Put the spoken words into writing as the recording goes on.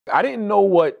I didn't know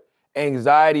what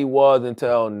anxiety was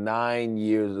until 9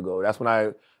 years ago. That's when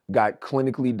I got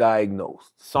clinically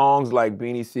diagnosed. Songs like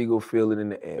Beanie Siegel, Feel It in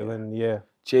the Air. Yeah.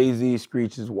 Jay-Z,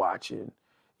 Screeches Watching.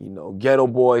 Ghetto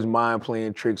Boys, Mind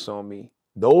Playing Tricks on Me.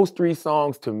 Those 3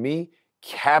 songs to me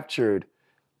captured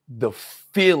the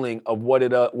feeling of what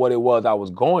it was I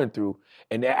was going through,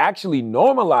 and it actually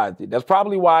normalized it. That's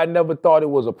probably why I never thought it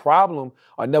was a problem.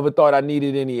 I never thought I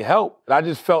needed any help. I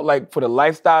just felt like for the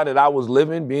lifestyle that I was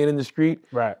living, being in the street,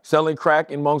 selling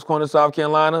crack in Moncks Corner, South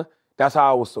Carolina, that's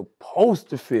how I was supposed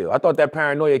to feel. I thought that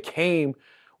paranoia came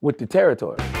with the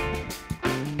territory.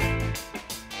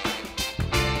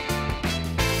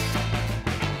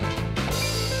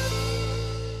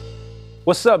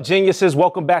 What's up, geniuses?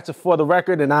 Welcome back to For The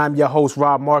Record, and I'm your host,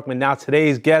 Rob Markman. Now,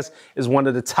 today's guest is one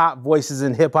of the top voices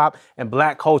in hip-hop and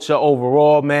black culture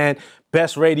overall, man.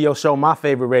 Best radio show, my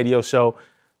favorite radio show.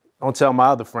 Don't tell my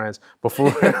other friends. But for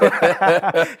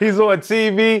real, he's on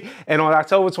TV, and on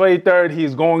October 23rd,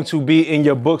 he's going to be in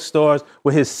your bookstores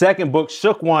with his second book,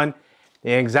 Shook One,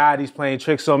 The Anxiety's Playing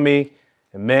Tricks on Me.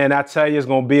 And man, I tell you, it's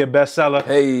gonna be a bestseller.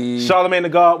 Hey. Charlamagne Tha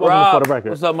God, welcome to For The Record.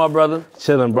 What's up, my brother?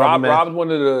 Chilling, brother, man. Rob's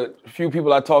one of the few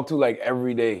people I talk to like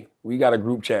every day. We got a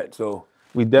group chat, so.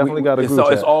 We definitely got a group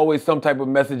chat. It's always some type of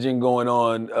messaging going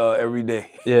on every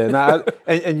day. Yeah, nah,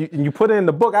 and you put it in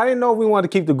the book. I didn't know if we wanted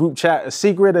to keep the group chat a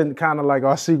secret and kind of like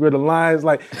our secret alliance.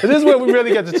 Like, this is where we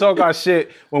really get to talk our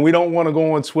shit when we don't want to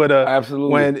go on Twitter.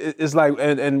 Absolutely. When it's like,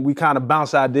 and we kind of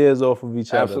bounce ideas off of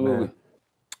each other. Absolutely. Man.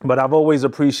 But I've always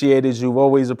appreciated you.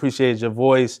 Always appreciated your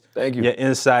voice. Thank you. Your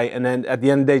insight. And then at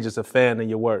the end of the day, just a fan of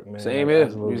your work, man. Same here.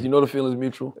 You know the feeling's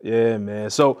mutual. Yeah,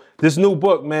 man. So this new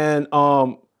book, man,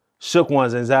 Shook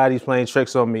One's Anxiety's Playing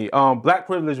Tricks on Me. Black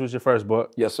Privilege was your first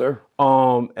book. Yes, sir.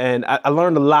 And I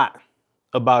learned a lot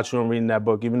about you in reading that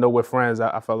book. Even though we're friends,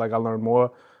 I felt like I learned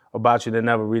more about you than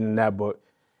ever reading that book.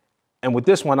 And with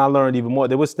this one, I learned even more.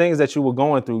 There was things that you were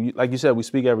going through. Like you said, we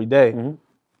speak every day,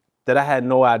 that I had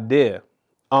no idea.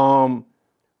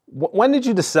 When did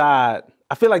you decide?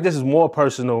 I feel like this is more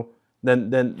personal than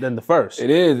the first. It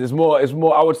is. It's more.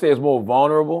 I would say it's more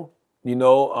vulnerable.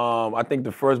 I think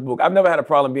the first book. I've never had a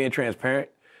problem being transparent.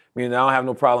 I don't have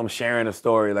no problem sharing a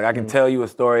story. Like I can tell you a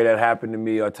story that happened to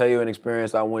me, or tell you an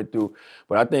experience I went through.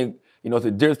 But I think it's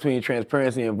a difference between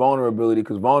transparency and vulnerability.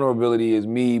 Because vulnerability is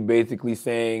me basically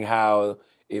saying how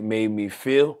it made me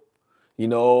feel,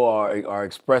 or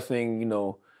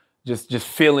expressing, just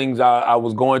feelings I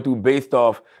was going through based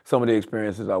off some of the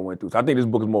experiences I went through. So I think this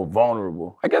book is more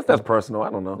vulnerable. I guess that's personal. I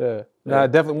don't know. Yeah. Nah,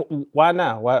 definitely. Why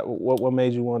now? What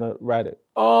made you want to write it?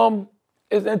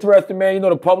 It's interesting, man.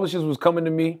 The publishers was coming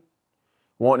to me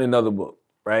wanting another book,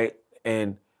 right?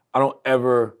 And I don't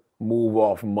ever move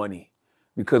off money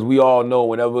because we all know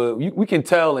whenever we can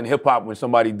tell in hip hop when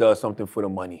somebody does something for the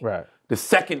money. Right. The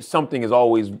second something is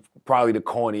always probably the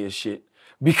corniest shit.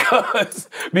 Because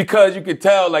you could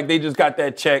tell like they just got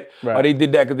that check, or they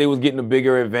did that because they was getting a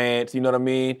bigger advance, you know what I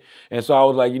mean? And so I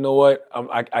was like, you know what?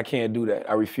 I can't do that.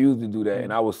 I refuse to do that.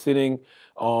 And I was sitting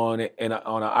on an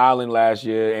island last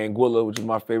year, Anguilla, which is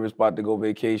my favorite spot to go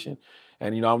vacation.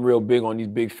 And I'm real big on these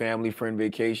big family friend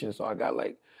vacations. So I got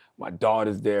like my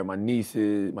daughters there, my niece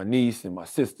and my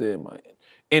sister and my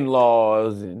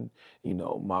in-laws and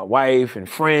my wife and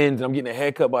friends. And I'm getting a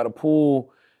haircut by the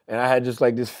pool. And I had just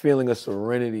like this feeling of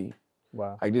serenity.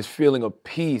 Wow. Like this feeling of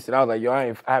peace. And I was like, yo,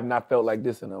 I have not felt like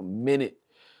this in a minute.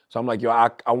 So I'm like, yo,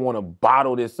 I want to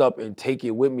bottle this up and take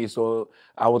it with me. So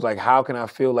I was like, how can I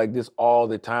feel like this all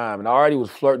the time? And I already was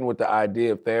flirting with the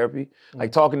idea of therapy.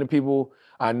 Like talking to people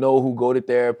I know who go to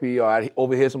therapy, or I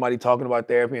overhear somebody talking about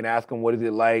therapy and ask them, what is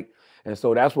it like? And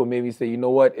so that's what made me say, you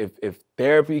know what, if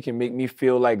therapy can make me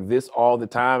feel like this all the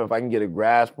time, if I can get a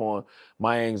grasp on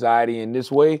my anxiety in this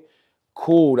way,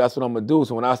 cool, that's what I'm gonna do.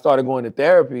 So when I started going to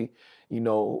therapy,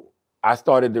 I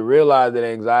started to realize that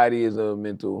anxiety is a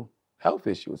mental health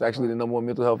issue. It's actually the number one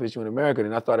mental health issue in America.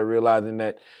 And I started realizing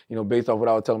that, based off what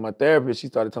I was telling my therapist, she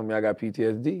started telling me I got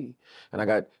PTSD and I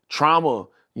got trauma,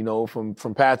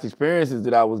 from past experiences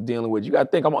that I was dealing with. You gotta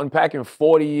think I'm unpacking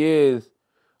 40 years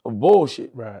of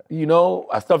bullshit. Right.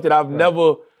 Stuff that I've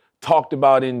never talked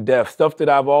about in depth, stuff that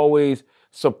I've always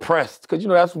suppressed. Because,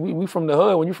 that's we from the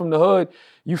hood. When you're from the hood,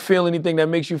 you feel anything that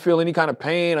makes you feel any kind of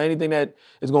pain or anything that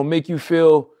is gonna make you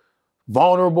feel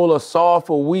vulnerable or soft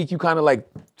or weak, you kind of like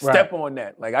step on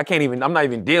that. Like I'm not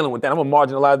even dealing with that. I'm gonna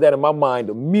marginalize that in my mind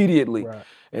immediately. Right.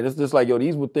 And it's just like, yo,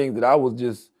 these were things that I was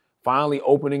just finally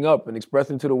opening up and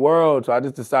expressing to the world. So I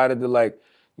just decided to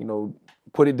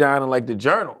put it down in like the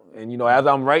journal. And as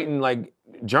I'm writing like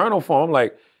journal form, I'm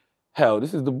like, hell,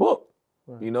 this is the book.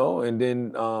 And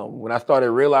then when I started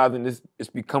realizing this, it's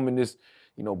becoming this,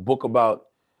 book about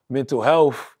mental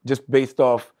health just based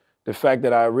off the fact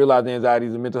that I realized anxiety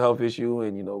is a mental health issue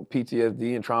and,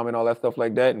 PTSD and trauma and all that stuff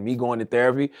like that, and me going to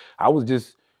therapy, I was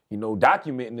just,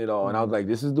 documenting it all. And I was like,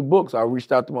 this is the book. So I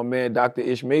reached out to my man, Dr.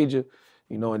 Ish Major,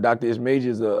 and Dr. Ish Major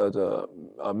is a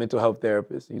mental health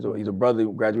therapist. He's a brother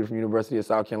who graduated from University of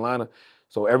South Carolina.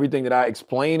 So everything that I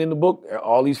explain in the book,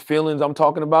 all these feelings I'm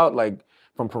talking about, like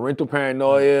from parental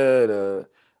paranoia to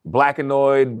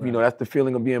blackanoid, that's the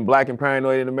feeling of being black and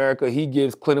paranoid in America. He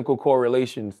gives clinical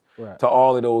correlations to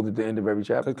all of those at the end of every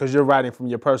chapter. Because you're writing from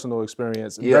your personal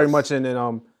experience, very much in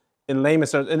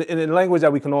layman's terms, in language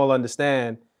that we can all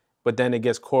understand, but then it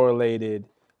gets correlated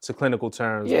to clinical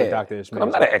terms with Dr. Ishmael. I'm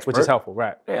not an expert. Which is helpful,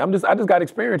 right? Yeah, I just got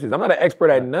experiences. I'm not an expert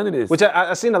at none of this. Which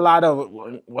I've seen a lot of,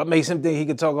 what makes him think he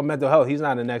can talk about mental health? He's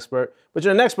not an expert. But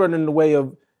you're an expert in the way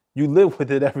of, you live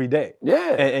with it every day.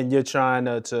 Yeah. And you're trying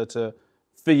to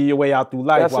figure your way out through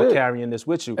life while carrying this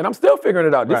with you. And I'm still figuring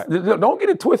it out. Don't get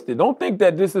it twisted. Don't think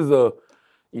that this is a,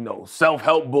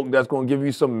 self-help book that's going to give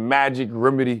you some magic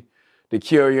remedy to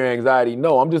cure your anxiety.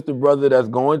 No, I'm just a brother that's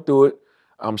going through it.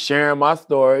 I'm sharing my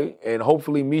story, and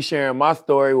hopefully me sharing my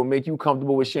story will make you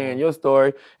comfortable with sharing your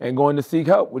story and going to seek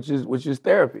help, which is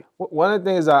therapy. One of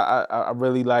the things I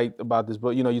really liked about this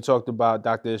book, you talked about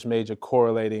Dr. Ish Major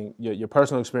correlating your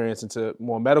personal experience into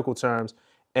more medical terms,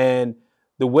 and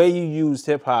the way you used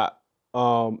hip hop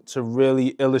to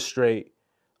really illustrate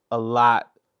a lot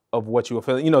of what you were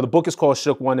feeling. The book is called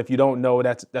Shook One. If you don't know,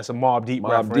 that's a Mobb Deep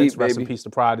reference. Deep, Rest baby. in peace to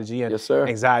Prodigy. And yes, sir.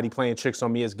 Anxiety Playing Tricks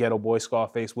on Me is Ghetto Boy,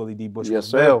 Scarface, Willie D. Bush, yes,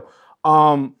 Bill.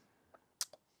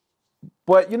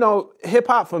 But hip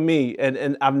hop for me,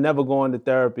 and I've never gone to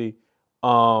therapy.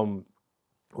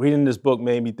 Reading this book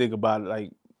made me think about it,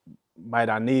 like, might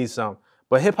I need some?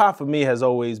 But hip hop for me has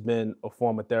always been a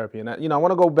form of therapy. And I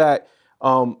want to go back.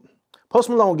 Post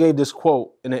Malone gave this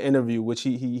quote in an interview, which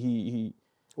he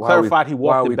clarified he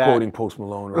walked it back. Why are we quoting Post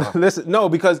Malone, Rob? Listen, no,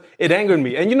 because it angered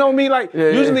me. And you know me, like,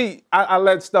 usually I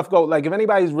let stuff go. Like, if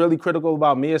anybody's really critical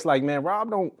about me, it's like, man,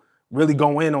 Rob don't really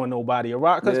go in on nobody. Or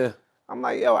Rob, because I'm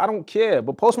like, yo, I don't care.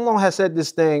 But Post Malone has said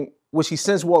this thing, which he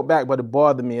since walked back, but it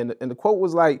bothered me. And the quote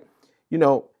was like,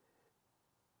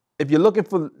 if you're looking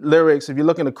for lyrics, if you're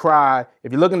looking to cry,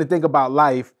 if you're looking to think about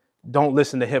life, don't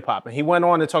listen to hip hop. And he went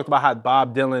on and talked about how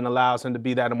Bob Dylan allows him to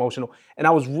be that emotional. And I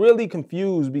was really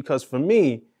confused because for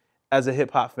me, as a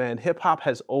hip hop fan, hip hop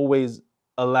has always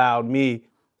allowed me,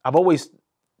 I've always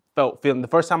feeling, the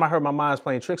first time I heard My Mind's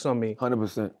Playing Tricks on Me.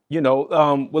 100%.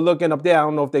 We're looking up there, I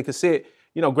don't know if they could see it,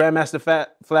 Grandmaster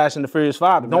Flash and the Furious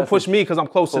Five. Don't push me because I'm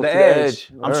close to the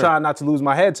edge. I'm trying not to lose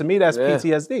my head. To me, that's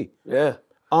PTSD. Yeah.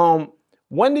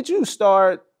 When did you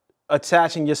start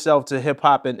attaching yourself to hip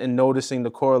hop and noticing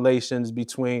the correlations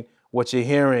between what you're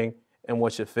hearing and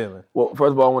what you're feeling? Well,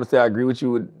 first of all, I want to say I agree with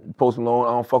you with Post Malone. I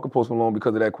don't fuck with Post Malone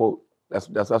because of that quote.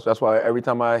 That's why every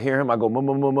time I hear him, I go,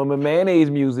 mayonnaise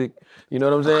music. You know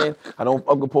what I'm saying? I don't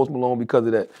fuck with Post Malone because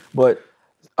of that. But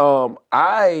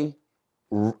I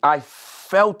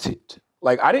felt it.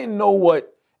 Like, I didn't know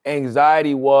what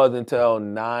anxiety was until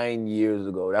 9 years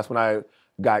ago. That's when I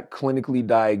got clinically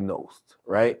diagnosed,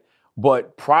 right?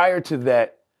 But prior to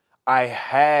that, I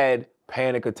had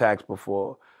panic attacks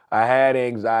before. I had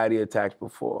anxiety attacks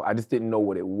before. I just didn't know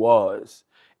what it was.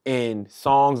 And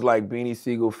songs like Beanie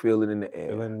Siegel, Feel It in the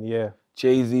Air.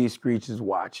 Jay-Z, Screeches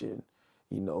Watching.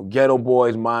 Ghetto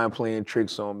Boy's Mind Playing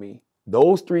Tricks on Me.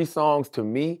 Those three songs, to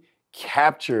me,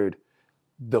 captured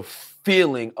the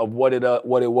feeling of what it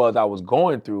was I was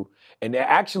going through. And they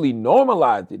actually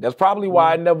normalized it. That's probably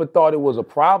why I never thought it was a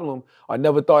problem. I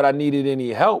never thought I needed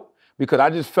any help. Because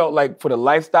I just felt like for the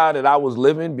lifestyle that I was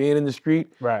living, being in the street,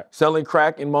 selling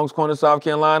crack in Moncks Corner, South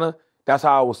Carolina, that's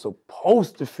how I was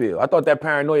supposed to feel. I thought that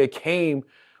paranoia came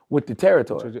with the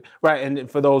territory. Right, and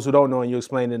for those who don't know, and you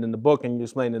explained it in the book and you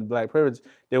explained it in Black Privilege,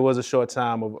 there was a short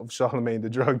time of Charlamagne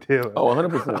the drug dealer. Oh,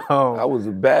 100%. I was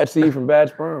a bad seed from bad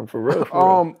sperm, for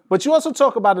real. But you also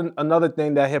talk about another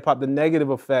thing that hip-hop, the negative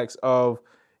effects of,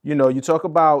 you talk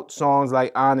about songs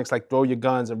like Onyx, like Throw Your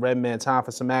Guns and Redman, Time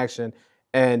for Some Action,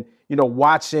 and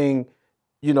watching,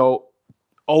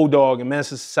 O-Dog and Men's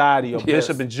Society or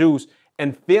Bishop and Juice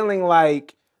and feeling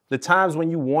like the times when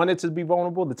you wanted to be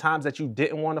vulnerable, the times that you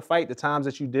didn't want to fight, the times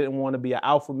that you didn't want to be an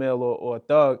alpha male or a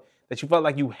thug, that you felt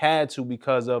like you had to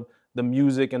because of the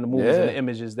music and the movies and the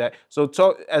images that.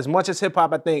 So as much as hip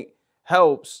hop, I think,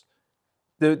 helps,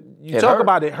 you talk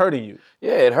about it hurting you.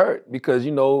 Yeah, it hurt because,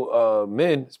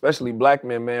 men, especially black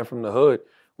men, man, from the hood,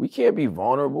 we can't be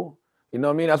vulnerable. You know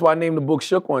what I mean? That's why I named the book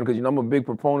Shook One, because, I'm a big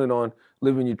proponent on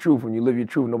living your truth. When you live your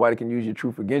truth, nobody can use your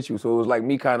truth against you. So it was like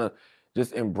me kind of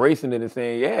just embracing it and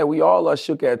saying, yeah, we all are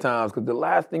shook at times. Because the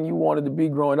last thing you wanted to be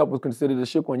growing up was considered a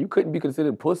shook one. You couldn't be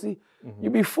considered pussy.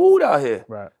 You'd be fooled out here.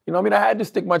 Right. You know what I mean? I had to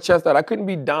stick my chest out. I couldn't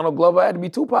be Donald Glover. I had to be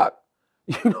Tupac.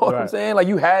 You know what I'm saying? Like,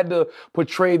 you had to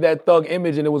portray that thug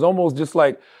image, and it was almost just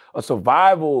like a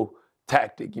survival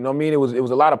tactic. You know what I mean? It was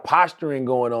a lot of posturing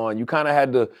going on. You kind of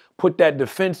had to put that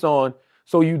defense on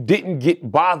so you didn't get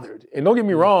bothered. And don't get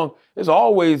me wrong, there's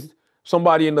always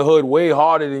somebody in the hood way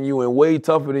harder than you and way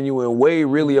tougher than you and way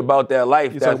really about that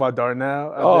life. You talking about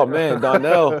Darnell? Oh man,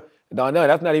 Darnell. Darnell,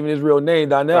 that's not even his real name.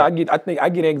 Darnell, right. I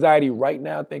get anxiety right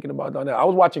now thinking about Darnell. I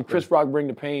was watching Chris Rock Bring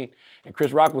the Pain, and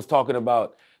Chris Rock was talking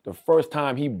about the first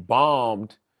time he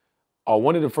bombed, or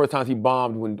one of the first times he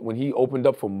bombed when he opened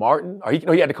up for Martin, or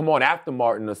he had to come on after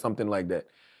Martin or something like that.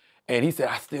 And he said,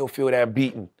 I still feel that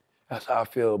beating. That's how I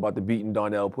feel about the beating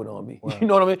Darnell put on me. Wow. You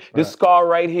know what I mean? Right. This scar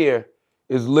right here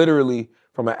is literally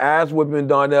from an ass whipping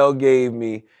Darnell gave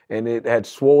me, and it had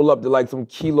swole up to like some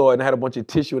keloid and had a bunch of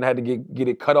tissue and I had to get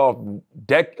it cut off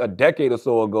a decade or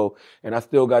so ago, and I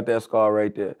still got that scar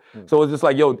right there. So it's just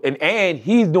like, yo, and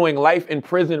he's doing life in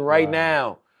prison right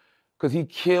now because he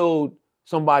killed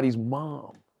somebody's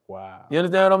mom. Wow. You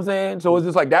understand what I'm saying? So it's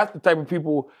just like, that's the type of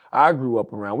people I grew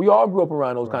up around. We all grew up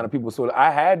around those kind of people, so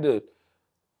I had to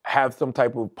have some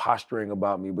type of posturing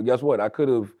about me. But guess what? I could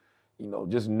have,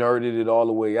 just nerded it all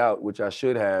the way out, which I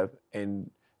should have, and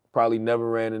probably never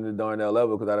ran into Darnell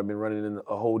ever because I'd have been running in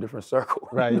a whole different circle.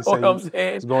 Right. You know what I'm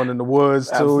saying? It's going in the woods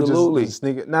too. Absolutely. Just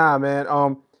sneaking. Nah, man.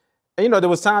 And there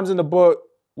was times in the book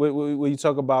where you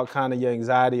talk about kind of your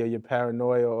anxiety or your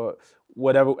paranoia or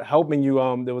whatever helping you.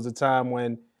 There was a time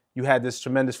when you had this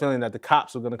tremendous feeling that the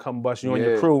cops were gonna come bust you and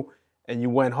your crew. And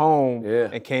you went home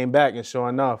and came back, and sure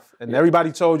enough, and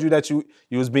everybody told you that you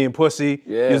was being pussy,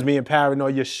 you was being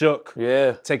paranoid, you're shook,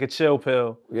 take a chill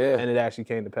pill, and it actually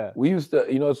came to pass. We used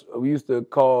to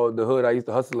call the hood, I used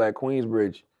to hustle at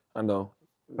Queensbridge. I know,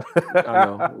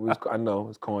 I know,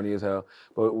 it's corny as hell.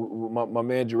 But my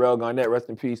man Jarrell Garnett, rest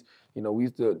in peace, we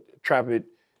used to trap at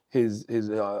his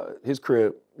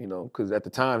crib, because at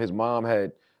the time his mom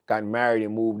had gotten married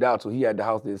and moved out, so he had the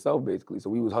house to himself basically.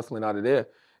 So we was hustling out of there.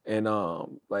 And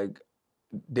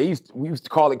we used to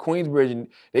call it Queensbridge, and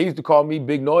they used to call me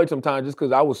Big Noid sometimes just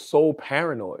because I was so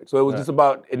paranoid. So it was just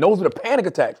about, and those were the panic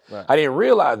attacks. I didn't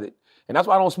realize it. And that's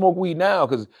why I don't smoke weed now,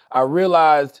 because I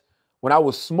realized when I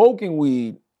was smoking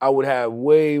weed, I would have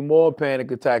way more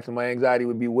panic attacks and my anxiety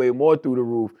would be way more through the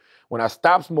roof. When I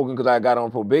stopped smoking because I got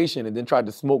on probation and then tried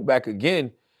to smoke back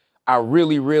again, I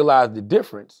really realized the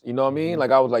difference. You know what I mean? Like,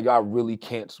 I was like, yo, I really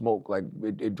can't smoke. Like,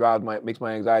 it makes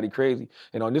my anxiety crazy.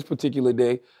 And on this particular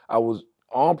day, I was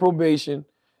on probation,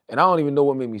 and I don't even know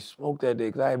what made me smoke that day,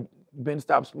 because I had been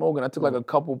stopped smoking. I took like a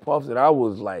couple puffs, and I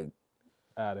was like,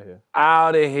 out of here.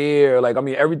 Out of here. Like, I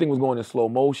mean, everything was going in slow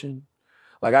motion.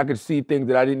 Like, I could see things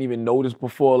that I didn't even notice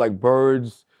before, like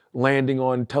birds landing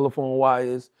on telephone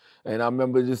wires. And I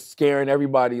remember just scaring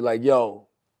everybody, like, yo,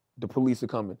 the police are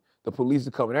coming. The police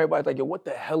are coming. Everybody's like, yo, what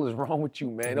the hell is wrong with you,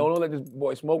 man? Don't let this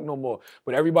boy smoke no more.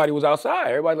 But everybody was outside.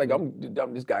 Everybody's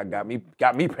like, this guy got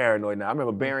me paranoid now. I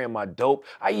remember burying my dope.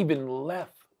 I even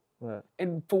left. Right.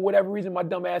 And for whatever reason, my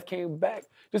dumb ass came back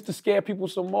just to scare people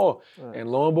some more. Right.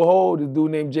 And lo and behold, this dude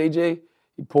named JJ,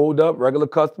 he pulled up, regular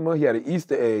customer. He had an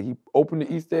Easter egg. He opened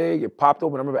the Easter egg. It popped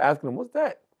open. I remember asking him, what's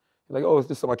that? He's like, oh, it's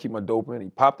just something I keep my dope in. He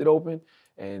popped it open,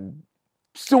 and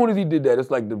as soon as he did that, it's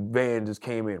like the van just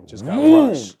came in. Just got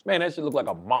rushed. Man, that shit looked like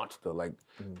a monster, like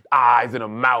eyes and a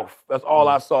mouth. That's all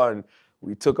I saw, and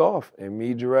we took off. And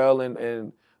me, Jarrell,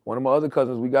 and one of my other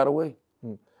cousins, we got away.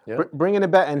 Yeah. Bringing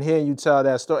it back and hearing you tell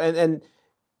that story, and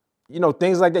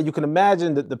things like that, you can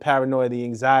imagine the paranoia, the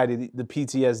anxiety, the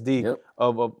PTSD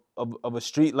of a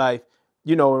street life.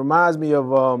 It reminds me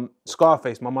of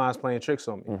Scarface, My Mind's Playing Tricks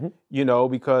on Me,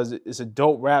 because it's a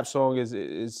dope rap song,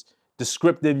 it's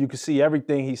descriptive, you can see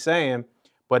everything he's saying,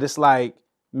 but it's like,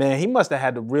 man, he must have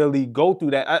had to really go through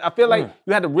that. I feel like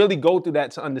you had to really go through that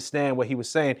to understand what he was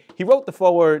saying. He wrote the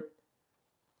foreword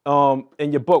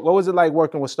in your book. What was it like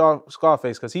working with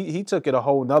Scarface? Because he took it a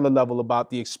whole nother level about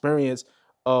the experience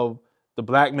of the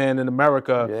black man in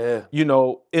America,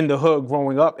 in the hood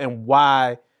growing up, and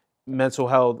why mental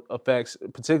health affects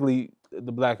particularly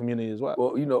the black community as well.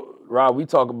 Well, Rob, we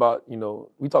talk about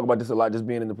this a lot, just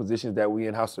being in the positions that we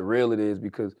in, how surreal it is,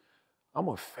 because I'm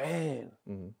a fan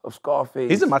of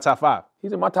Scarface. He's in my top 5.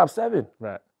 He's in my top 7.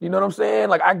 Right. You know what I'm saying?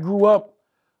 Like, I grew up,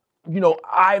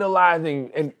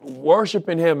 idolizing and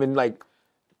worshiping him, and like,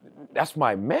 that's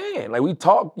my man. Like, we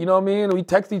talk, you know what I mean? We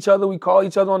text each other, we call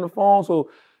each other on the phone, so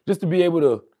just to be able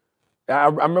to, I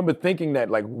remember thinking that,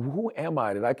 like, who am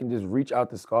I that I can just reach out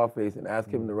to Scarface and ask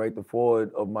him to write the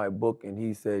foreword of my book, and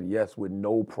he said yes with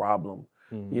no problem,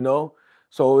 you know?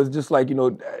 So it's just like, you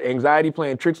know, Anxiety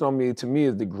playing tricks on me, to me,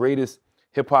 is the greatest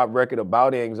hip-hop record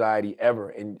about anxiety ever,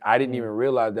 and I didn't even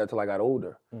realize that till I got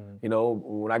older. You know,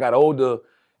 when I got older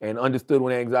and understood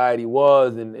what anxiety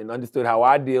was and understood how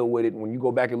I deal with it, when you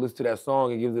go back and listen to that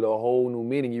song, it gives it a whole new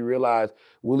meaning. You realize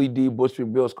Willie D,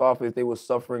 Bushwick Bill, Scarface, they were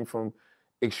suffering from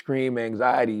extreme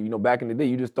anxiety. You know, back in the day,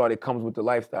 you just thought it comes with the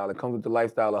lifestyle. It comes with the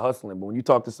lifestyle of hustling. But when you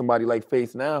talk to somebody like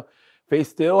Face now, Face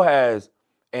still has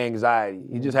anxiety.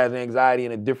 He just has anxiety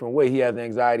in a different way. He has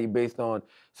anxiety based on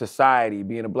society,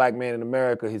 being a black man in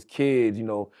America, his kids, you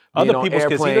know, being other on people's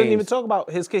airplanes. kids. He doesn't even talk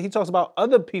about his kids. He talks about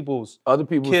other people's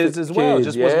kids as well. Kids,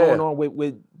 just what's going on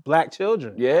with black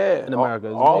children in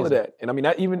America. All of that. And I mean,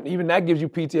 that even that gives you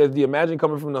PTSD. Imagine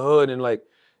coming from the hood and, like,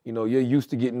 you know, you're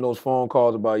used to getting those phone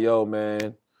calls about, yo,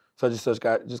 man, such and such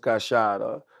just got shot,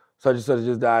 or such and such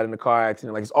just died in a car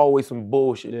accident. Like, it's always some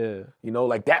bullshit. Yeah. You know,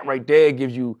 like that right there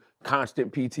gives you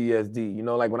constant PTSD. You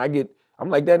know, like when I'm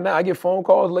like that now. I get phone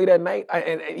calls late at night,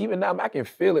 and even now, I can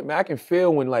feel it, man. I can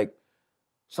feel when, like,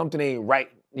 something ain't right.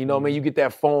 You know what I mean? You get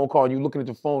that phone call, and you're looking at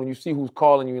the phone, and you see who's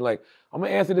calling you, and you're like, I'm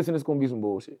gonna answer this, and it's gonna be some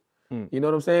bullshit. You know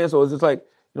what I'm saying? So it's just like,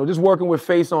 you know, just working with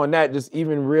Face on that, just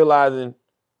even realizing,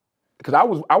 because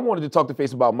I wanted to talk to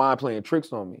Face about mind playing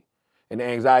tricks on me and the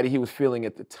anxiety he was feeling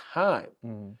at the time.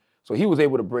 So he was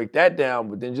able to break that down,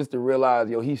 but then just to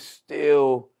realize, yo, he's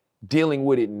still dealing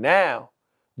with it now,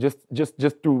 just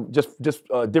through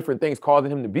different things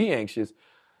causing him to be anxious.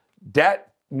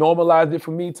 That normalized it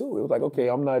for me too. It was like, okay,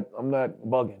 I'm not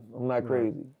bugging, I'm not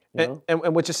crazy. You know?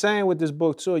 And what you're saying with this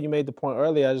book too, you made the point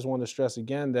earlier. I just want to stress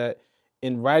again that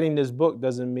in writing this book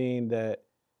doesn't mean that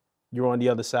you're on the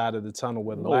other side of the tunnel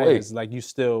where the light is. Like, you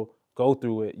still go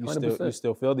through it. You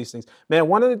still feel these things. Man,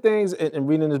 one of the things in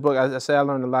reading this book, I say I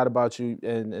learned a lot about you,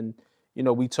 and you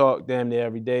know, we talk damn near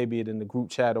every day, be it in the group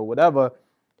chat or whatever,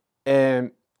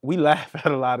 and we laugh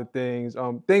at a lot of things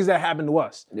that happen to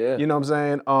us. Yeah. You know what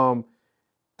I'm saying?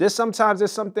 There's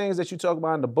some things that you talk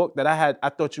about in the book that I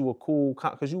thought you were cool,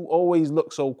 because you always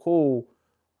look so cool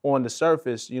on the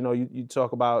surface. You know, you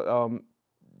talk about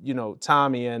you know,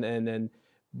 Tommy and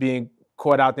being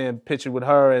caught out there and pictured with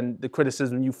her and the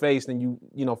criticism you faced, and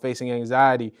you know, facing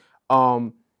anxiety.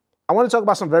 I want to talk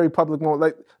about some very public moments.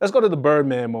 Like, let's go to the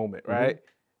Birdman moment, right?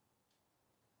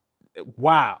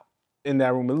 Wow. In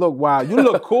that room, it looked wild. You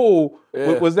look cool.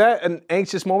 Yeah. Was that an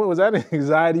anxious moment? Was that an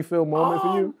anxiety-filled moment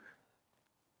for you?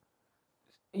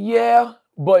 Yeah,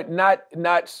 but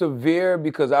not severe,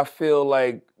 because I feel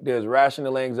like there's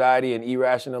rational anxiety and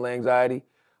irrational anxiety.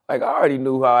 Like, I already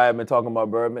knew how I had been talking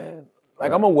about Birdman.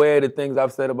 Like, I'm aware of the things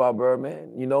I've said about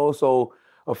Birdman, you know? So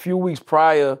a few weeks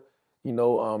prior, you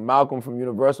know, Malcolm from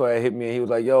Universal had hit me, and he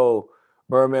was like, yo,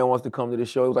 Birdman wants to come to the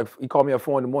show. He was like, he called me at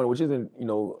 4 a.m, which isn't, you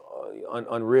know,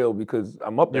 unreal, because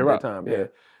I'm up at that time. Yeah.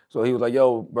 So he was like,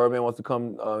 yo, Birdman wants to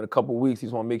come in a couple weeks. He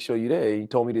just want to make sure you're there. He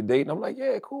told me the date, and I'm like,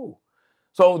 yeah, cool.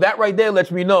 So that right there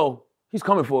lets me know he's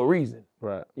coming for a reason.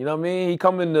 Right. You know what I mean? He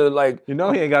coming to, like... You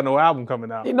know he ain't got no album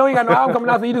coming out. You know he got no album coming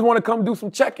out, so he just want to come do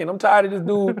some checking. I'm tired of this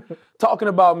dude talking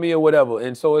about me or whatever.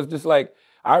 And so it's just like,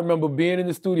 I remember being in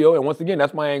the studio, and once again,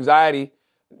 that's my anxiety,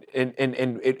 and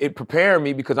it preparing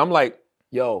me, because I'm like,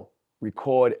 yo,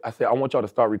 record. I said, I want y'all to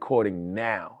start recording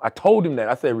now. I told him that.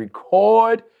 I said,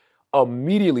 record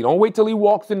immediately. Don't wait till he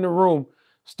walks in the room.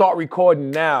 Start recording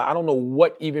now. I don't know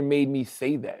what even made me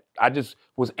say that. I just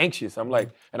was anxious. I'm like,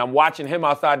 and I'm watching him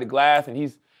outside the glass, and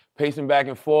he's pacing back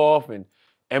and forth, and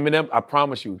Eminem, I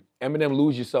promise you, Eminem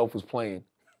Lose Yourself was playing.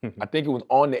 I think it was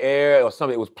on the air or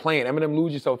something. It was playing. Eminem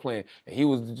Lose Yourself playing. And he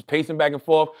was just pacing back and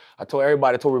forth. I told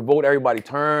Revolt, everybody,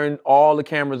 turn all the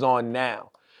cameras on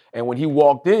now. And when he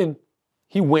walked in,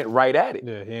 he went right at it.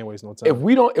 Yeah, he ain't waste no time. If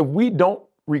we don't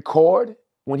record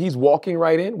when he's walking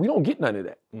right in, we don't get none of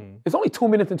that. It's only 2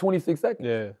 minutes and 26 seconds.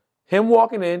 Yeah. Him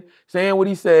walking in, saying what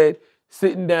he said,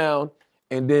 sitting down,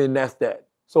 and then that's that.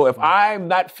 So if I'm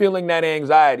not feeling that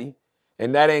anxiety,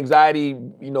 and that anxiety,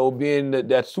 you know, being that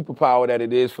superpower that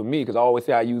it is for me, because I always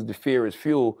say I use the fear as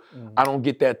fuel, I don't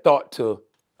get that thought to, all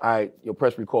right, you'll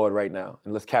press record right now,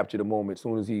 and let's capture the moment as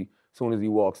soon as he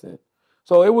walks in.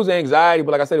 So it was anxiety,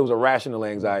 but like I said, it was a rational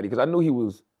anxiety, because I knew he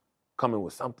was coming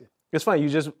with something. It's funny, you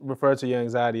just referred to your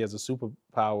anxiety as a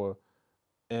superpower,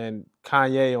 and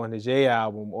Kanye on his Ye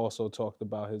album also talked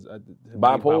about his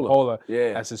bipolar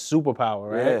as his superpower,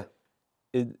 right?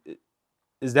 Yeah.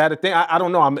 Is that a thing? I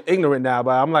don't know, I'm ignorant now,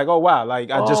 but I'm like, oh wow, like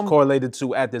I just correlated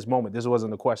to at this moment. This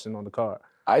wasn't a question on the card.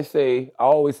 I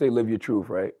always say live your truth,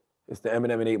 right? It's the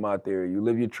Eminem and 8 Mile theory. You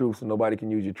live your truth so nobody can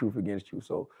use your truth against you.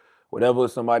 So whatever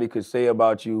somebody could say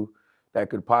about you that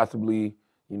could possibly,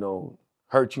 you know,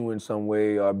 hurt you in some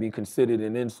way or be considered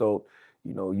an insult,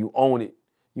 you know, you own it,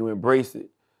 you embrace it.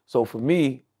 So for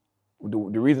me, the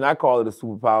reason I call it a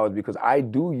superpower is because I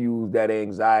do use that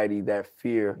anxiety, that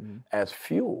fear as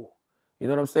fuel. You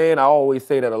know what I'm saying? I always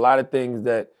say that a lot of things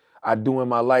that I do in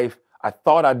my life, I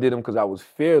thought I did them because I was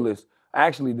fearless. I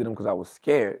actually did them because I was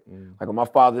scared. Like when my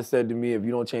father said to me, if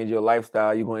you don't change your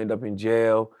lifestyle, you're gonna end up in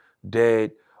jail,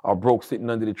 dead, or broke sitting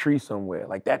under the tree somewhere.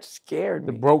 Like that scared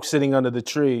me. The broke sitting under the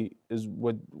tree is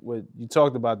what you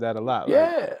talked about that a lot, right?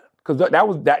 Yeah, because that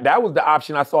was the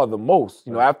option I saw the most.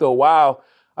 You know, after a while,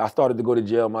 I started to go to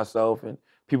jail myself, and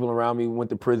people around me went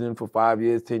to prison for 5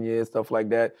 years, 10 years, stuff like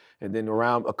that. And then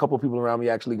a couple of people around me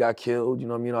actually got killed, you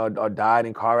know what I mean, or died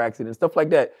in car accidents, stuff like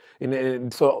that.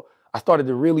 And so I started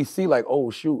to really see like,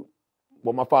 oh shoot,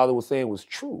 what my father was saying was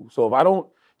true. So if I don't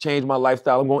change my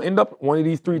lifestyle, I'm gonna end up one of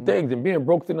these three things. And being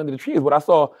broke sitting under the tree is what I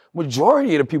saw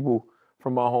majority of the people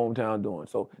from my hometown doing.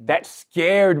 So that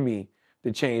scared me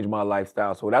to change my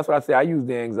lifestyle. So that's what I say. I use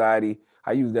the anxiety,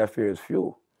 I use that fear as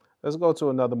fuel. Let's go to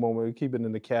another moment. We keep it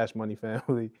in the Cash Money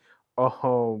family,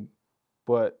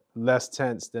 but less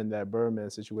tense than that Birdman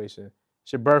situation.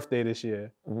 It's your birthday this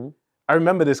year. I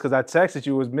remember this because I texted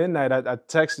you. It was midnight. I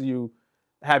texted you,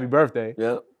 "Happy birthday."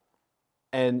 Yeah.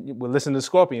 And we're listening to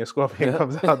Scorpion. Scorpion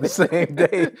comes out the same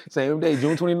day. Same day,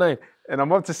 June 29th. And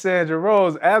I'm up to Sandra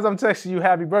Rose. As I'm texting you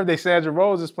happy birthday, Sandra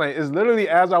Rose is playing. It's literally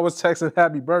as I was texting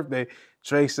happy birthday,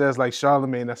 Drake says like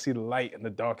Charlamagne, I see the light in the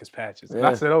darkest patches. And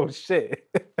I said, oh shit.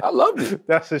 I loved it.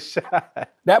 That's a shot.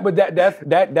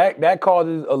 That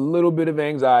causes a little bit of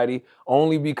anxiety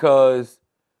only because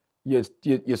your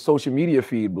social media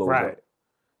feed blows up.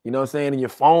 You know what I'm saying? And your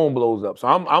phone blows up. So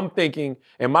I'm thinking,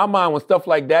 in my mind, when stuff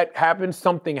like that happens,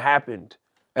 something happened.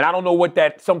 And I don't know what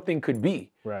that something could be.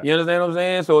 Right. You understand what I'm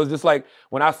saying? So it's just like,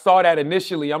 when I saw that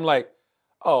initially, I'm like,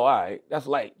 oh, all right, that's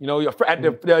light. You know, at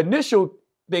the initial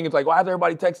thing, it's like, why is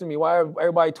everybody texting me? Why is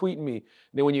everybody tweeting me? And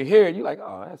then when you hear it, you're like,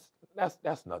 oh,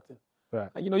 that's nothing. Right.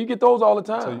 Like, you know, you get those all the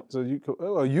time. So you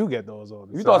get those all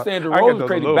the time. You thought Sandra Rose was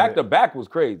crazy. Back to back was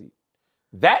crazy.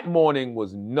 That morning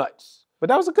was nuts. But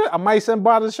that was a good. I might send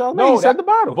bottle to Charlamagne. No, he sent the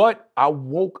bottle. But I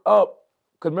woke up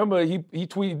because remember he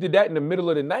did that in the middle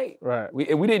of the night. Right.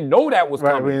 And we didn't know that was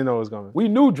coming. We didn't know it was coming. We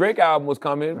knew Drake album was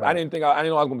coming. Right. I didn't know I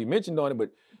was gonna be mentioned on it. But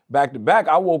back to back,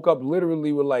 I woke up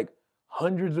literally with like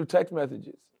hundreds of text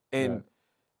messages and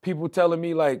people telling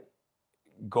me like,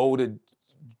 go to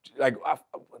like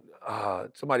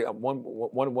somebody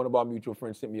one of our mutual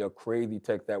friends sent me a crazy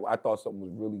text that I thought something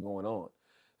was really going on.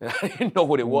 And I didn't know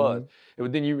what it was.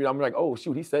 But then I'm like, oh,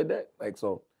 shoot, he said that? Like,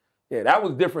 so, yeah, that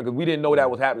was different because we didn't know that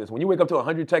was happening. So when you wake up to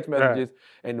 100 text messages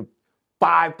and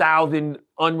 5,000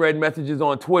 unread messages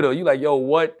on Twitter, you're like, yo,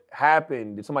 what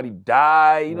happened? Did somebody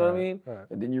die? You know what I mean?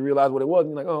 And then you realize what it was,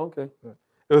 and you're like, oh, okay.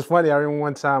 It was funny. I remember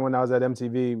one time when I was at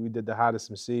MTV, we did the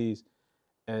Hottest MCs,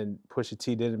 and Pusha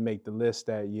T didn't make the list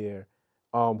that year,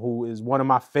 who is one of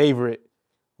my favorite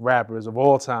rappers of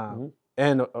all time,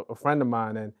 and a friend of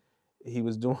mine. And he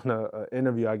was doing an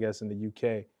interview, I guess, in the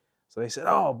UK. So they said,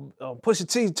 oh, Pusha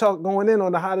T going in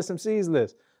on the Hottest MCs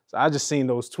list. So I just seen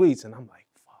those tweets, and I'm like,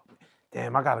 fuck,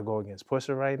 damn, I got to go against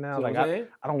Pusha right now. See like,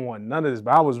 I don't want none of this,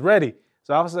 but I was ready.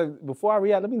 So I was like, before I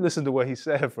react, let me listen to what he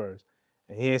said first.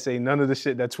 And he ain't say none of the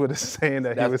shit that Twitter's saying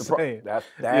that he was saying. That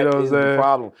you know is the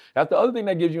problem. That's the other thing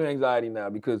that gives you anxiety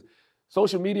now because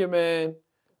social media, man,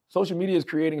 social media is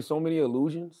creating so many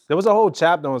illusions. There was a whole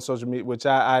chapter on social media, which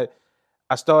I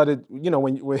started, you know,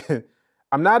 when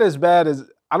I'm not as bad as,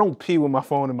 I don't pee with my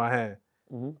phone in my hand.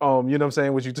 You know what I'm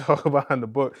saying, what you talk about in the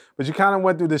book. But you kind of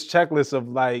went through this checklist of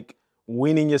like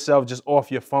weaning yourself just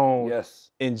off your phone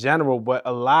in general. But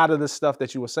a lot of the stuff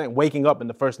that you were saying, waking up and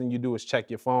the first thing you do is check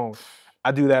your phone.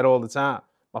 I do that all the time.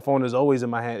 My phone is always in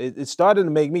my hand. It started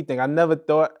to make me think. I never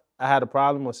thought I had a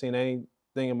problem or seen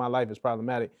anything in my life as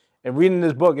problematic. And reading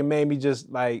this book, it made me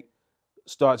just like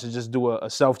start to just do a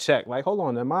self-check. Like, hold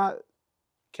on,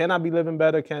 can I be living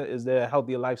better? Is there a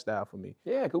healthier lifestyle for me?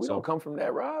 Yeah, because we don't come from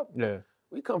that, Rob. Yeah.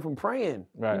 We come from praying.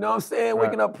 Right. You know what I'm saying?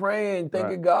 Waking up praying,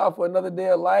 thanking God for another day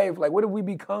of life. Like, what have we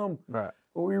become? Right.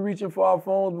 When we reaching for our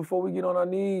phones before we get on our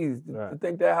knees to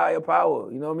thank that higher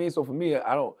power. You know what I mean? So for me,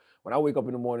 when I wake up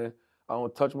in the morning, I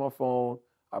don't touch my phone.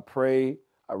 I pray.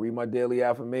 I read my daily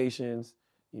affirmations.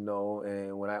 You know,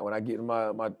 and when I get in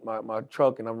my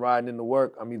truck and I'm riding into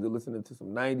work, I'm either listening to some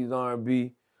 90s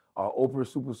R&B or Oprah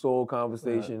Super Soul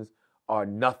conversations or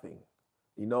nothing.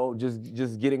 You know,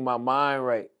 just getting my mind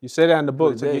right. You say that in the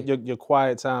book. So your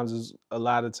quiet times is a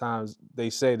lot of times they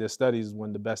say there's studies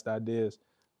when the best ideas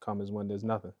come is when there's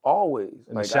nothing. Always.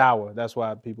 In the shower. That's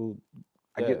why people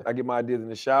I get my ideas in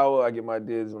the shower. I get my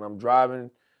ideas when I'm driving,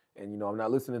 and you know I'm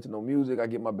not listening to no music. I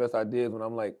get my best ideas when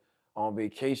I'm like on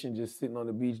vacation, just sitting on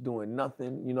the beach doing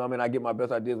nothing. You know what I mean? I get my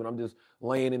best ideas when I'm just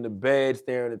laying in the bed,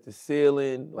 staring at the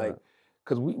ceiling, like,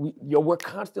 cause we're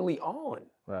constantly on.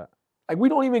 Right. Like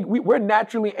we're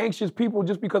naturally anxious people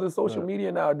just because of social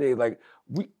media nowadays. Like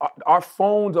our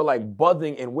phones are like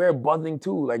buzzing and we're buzzing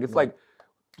too. Like it's like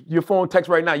your phone texts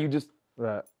right now, you just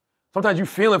sometimes you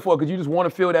feeling for it because you just want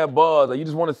to feel that buzz, or you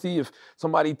just want to see if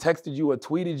somebody texted you or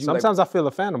tweeted you. Sometimes I feel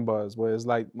a phantom buzz where it's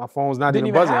like my phone's not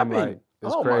even buzzing. I'm like,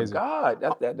 it's crazy. Oh my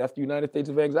God, that's the United States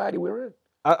of anxiety we're in.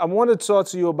 I want to talk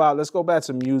to you about, let's go back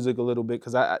to music a little bit,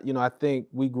 because I think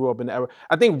we grew up in the era.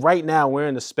 I think right now we're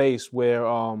in a space where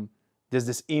there's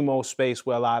this emo space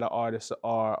where a lot of artists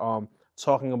are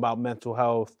talking about mental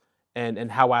health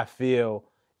and how I feel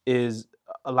is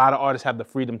a lot of artists have the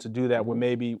freedom to do that, where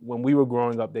maybe when we were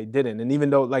growing up they didn't. And even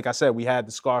though, like I said, we had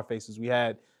the Scarfaces, we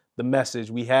had the Message,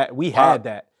 we had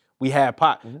that, we had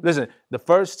Pop. Listen,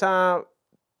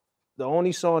 the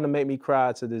only song that made me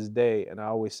cry to this day, and I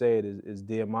always say it, is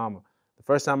Dear Mama. The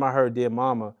first time I heard Dear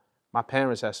Mama, my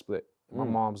parents had split. My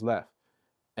mom's left.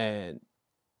 And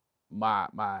my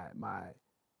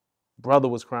brother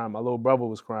was crying, my little brother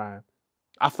was crying.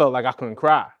 I felt like I couldn't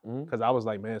cry because I was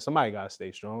like, man, somebody gotta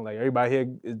stay strong. Like everybody here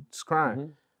is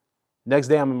crying. Next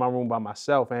day I'm in my room by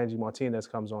myself. Angie Martinez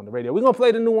comes on the radio. We're gonna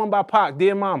play the new one by Pac,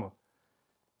 Dear Mama.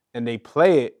 And they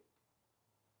play it,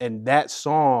 and that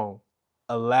song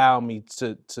allowed me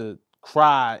to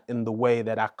cry in the way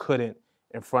that I couldn't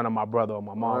in front of my brother or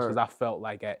my mom, because I felt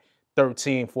like at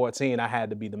 13, 14, I had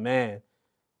to be the man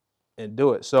and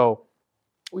do it. So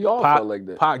we all felt like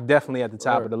that. Pac definitely at the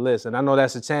top of the list. And I know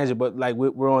that's a tangent, but like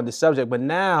we're on the subject. But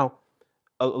now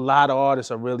a lot of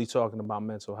artists are really talking about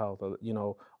mental health. You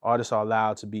know, artists are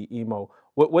allowed to be emo.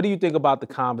 What do you think about the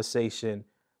conversation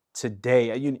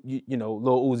today? You know,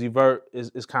 Lil Uzi Vert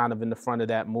is kind of in the front of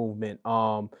that movement.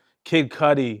 Kid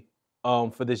Cudi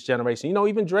for this generation. You know,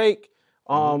 even Drake,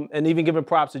 and even giving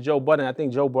props to Joe Budden. I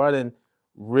think Joe Budden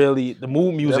really, the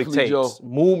Mood Music tapes.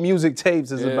 Mood Music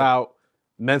tapes is about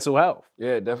mental health.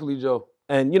 Yeah, definitely Joe.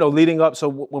 And, you know, leading up, so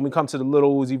when we come to the Lil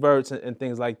Uzi Verts and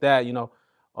things like that, you know,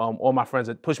 All My Friends,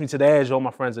 Push Me to the Edge, All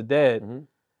My Friends Are Dead.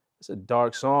 It's a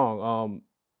dark song.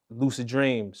 Lucid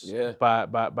Dreams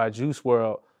by Juice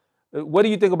WRLD. What do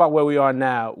you think about where we are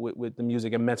now with the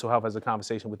music and mental health as a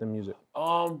conversation within music?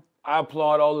 I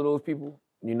applaud all of those people.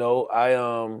 You know,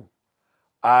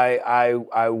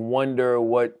 I wonder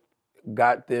what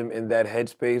got them in that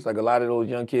headspace. Like a lot of those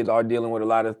young kids are dealing with a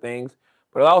lot of things,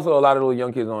 but also a lot of those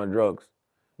young kids are on drugs.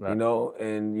 You know,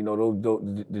 and you know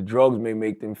the drugs may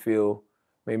make them feel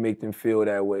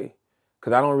that way.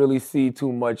 Cause I don't really see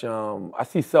too much. I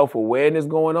see self-awareness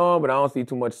going on, but I don't see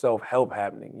too much self-help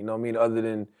happening. You know what I mean? Other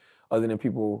than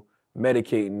people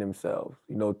medicating themselves,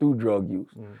 you know, through drug use.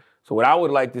 So what I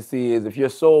would like to see is if you're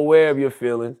so aware of your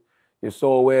feelings, you're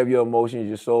so aware of your emotions,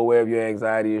 you're so aware of your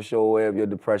anxiety, you're so aware of your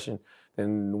depression,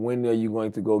 then when are you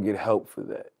going to go get help for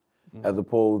that? As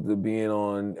opposed to being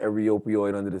on every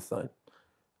opioid under the sun.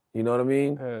 You know what I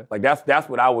mean? Like that's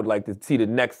what I would like to see the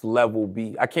next level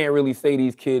be. I can't really say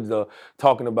these kids are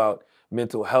talking about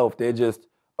mental health. They're just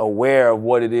aware of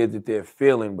what it is that they're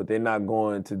feeling, but they're not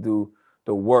going to do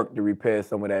the work to repair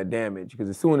some of that damage. Because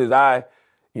as soon as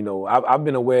I've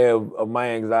been aware of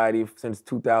my anxiety since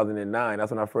 2009.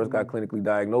 That's when I first got clinically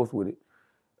diagnosed with it.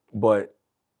 But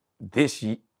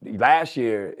last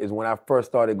year is when I first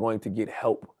started going to get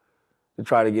help to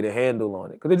try to get a handle on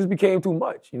it. Because it just became too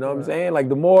much, you know what I'm saying? Like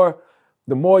the more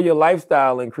your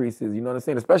lifestyle increases, you know what I'm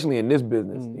saying? Especially in this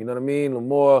business, you know what I mean? The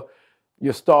more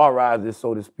your star rises,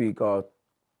 so to speak, or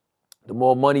the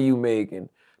more money you make and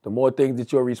the more things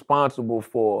that you're responsible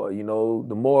for, you know,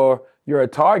 the more you're a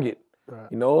target.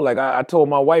 You know, like I told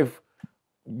my wife,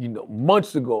 you know,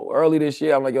 months ago, early this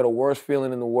year, I'm like, yo, the worst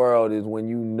feeling in the world is when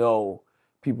you know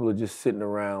people are just sitting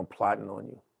around plotting on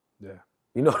you.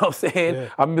 You know what I'm saying?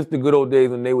 I miss the good old days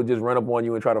when they would just run up on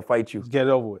you and try to fight you. Just get it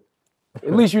over with.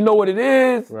 At least you know what it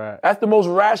is. That's the most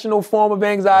rational form of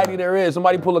anxiety there is.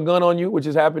 Somebody pull a gun on you, which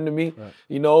has happened to me.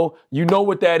 You know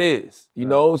what that is. You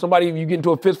know, you get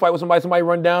into a fist fight with somebody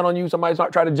run down on you, somebody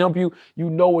try to jump you, you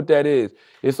know what that is.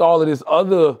 It's all of this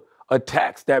other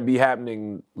attacks that be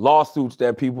happening, lawsuits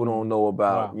that people don't know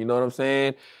about. You know what I'm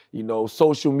saying? You know,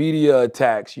 social media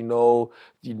attacks,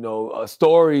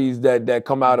 stories that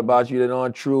come out about you that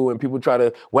aren't true, and people try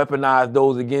to weaponize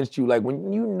those against you. Like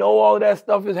when you know all that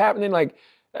stuff is happening, like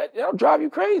that'll drive you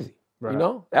crazy. You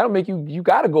know? That'll make you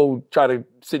gotta go try to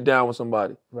sit down with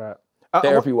somebody.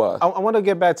 Therapy-wise. I want to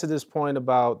get back to this point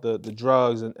about the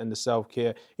drugs and the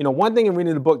self-care. You know, one thing in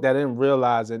reading the book that I didn't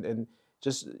realize, and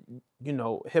just, you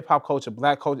know, hip hop culture,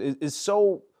 black culture is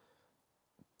so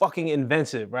fucking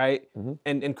inventive, right?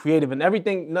 And creative, and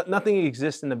everything. Nothing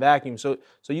exists in the vacuum. So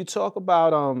you talk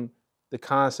about the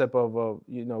concept of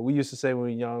you know, we used to say when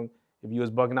we were young, if you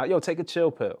was bugging out, yo, take a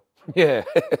chill pill. Yeah.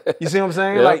 You see what I'm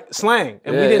saying? Yeah. Like slang.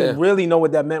 And we Yeah, didn't yeah. really know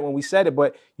what that meant when we said it,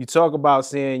 but you talk about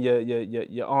seeing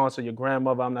your aunts or your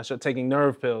grandmother, I'm not sure, taking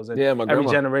nerve pills. And Yeah, my every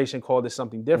grandma. generation called it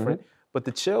something different. But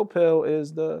the chill pill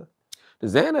is The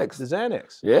Xanax. the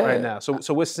Xanax Yeah. right now.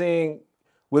 So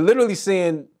we're literally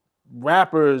seeing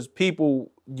rappers,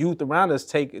 people, youth around us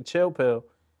take a chill pill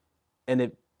and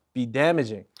it be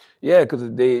damaging. Yeah,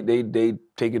 because they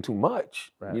take it too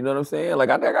much. Right. You know what I'm saying?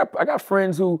 Like I got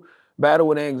friends who battle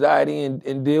with anxiety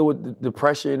and deal with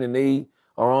depression, and they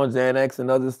are on Xanax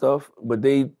and other stuff, but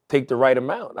they take the right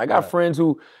amount. I got friends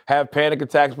who have panic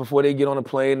attacks before they get on a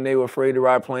plane and they were afraid to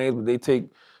ride planes, but they take,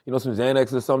 you know, some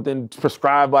Xanax or something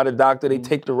prescribed by the doctor. They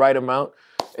take the right amount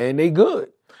and they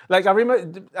good. Like I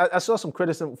remember, I saw some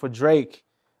criticism for Drake.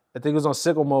 I think it was on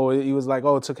Sickle Mode. He was like,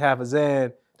 "Oh, it took half a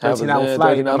Xan, 13-hour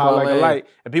flight, and I'm out like a light."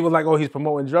 And people were like, "Oh, he's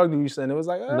promoting drug use," and it was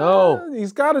like, no,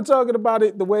 he's kind of talking about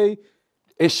it the way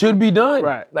it should be done.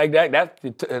 Right. Like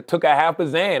it took a half a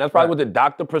Xan. That's probably what the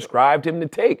doctor prescribed him to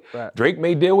take. Right. Drake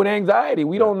may deal with anxiety.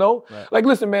 We don't know. Right. Like,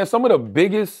 listen, man, some of the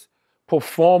biggest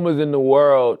performers in the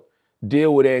world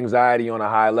deal with anxiety on a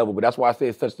high level, but that's why I say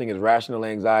it's such thing as rational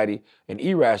anxiety and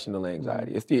irrational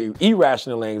anxiety. It's the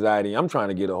irrational anxiety I'm trying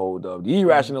to get a hold of. The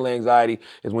irrational anxiety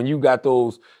is when you got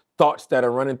those thoughts that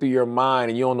are running through your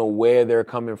mind and you don't know where they're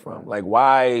coming from. Like,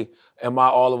 why am I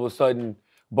all of a sudden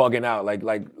bugging out?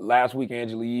 Like last week,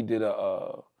 Angela Yee did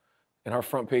in her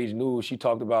front page news, she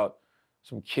talked about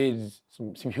some kids,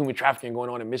 some human trafficking going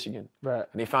on in Michigan. Right.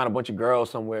 And they found a bunch of girls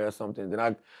somewhere or something. Then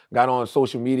I got on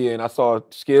social media and I saw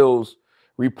Skills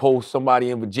repost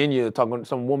somebody in Virginia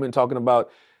some woman talking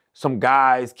about some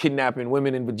guys kidnapping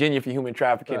women in Virginia for human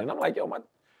trafficking. Right. And I'm like, yo, my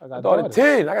daughter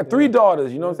 10. I got 3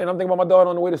 daughters, you know what I'm saying? I'm thinking about my daughter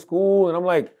on the way to school, and I'm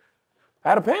like, I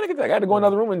had a panic attack. I had to go in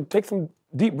another room and take some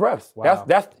deep breaths. Wow.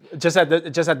 That's just at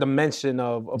the mention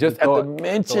of just at the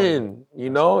mention, you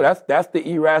know, that's the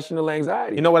irrational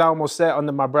anxiety. You know what I almost said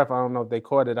under my breath? I don't know if they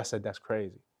caught it. I said, that's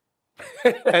crazy.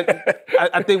 And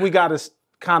I think we got to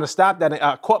kind of stop that. And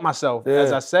I caught myself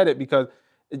as I said it because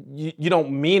you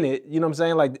don't mean it. You know what I'm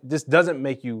saying? Like, this doesn't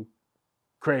make you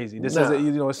crazy. This isn't,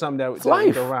 you know, it's something that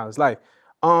we go around. It's life.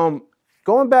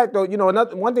 Going back though, you know,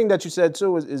 one thing that you said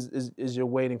too is you're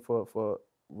waiting for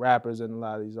rappers and a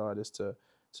lot of these artists to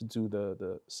do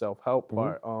the self-help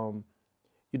part.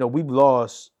 You know, we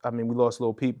lost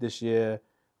Lil Peep this year.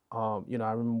 You know,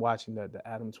 I remember watching the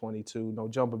Adam 22 No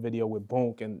Jumper video with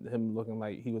Boonk and him looking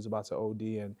like he was about to OD,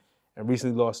 and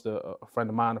recently lost a friend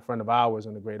of mine, a friend of ours,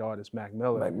 and a great artist, Mac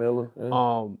Miller. Mac Miller.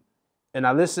 Yeah. And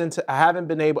I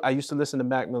used to listen to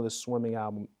Mac Miller's Swimming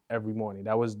album every morning.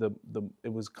 That was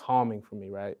it was calming for me,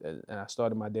 right? And I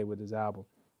started my day with his album,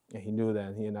 and he knew that,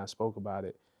 and he and I spoke about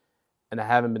it. And I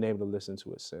haven't been able to listen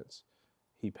to it since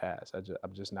he passed.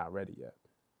 I'm just not ready yet.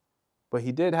 But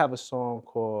he did have a song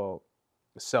called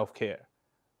Self-Care.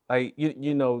 Like,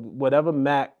 you know, whatever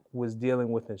Mac was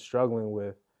dealing with and struggling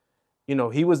with, you know,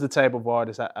 he was the type of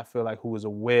artist I feel like who was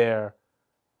aware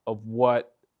of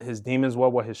what his demons were,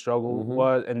 what his struggle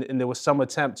was, and there was some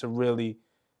attempt to really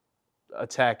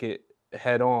attack it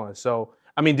head on. So,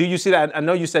 I mean, do you see that? I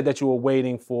know you said that you were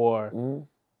waiting for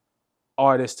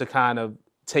artists to kind of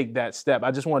take that step.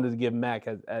 I just wanted to give Mac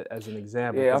as an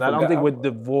example, because I don't think we're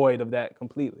devoid of that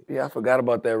completely. Yeah, I forgot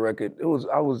about that record.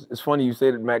 It's funny you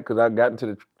say that, Mac, because I got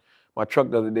into my truck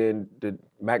the other day and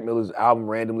Mac Miller's album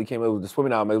randomly came. It was the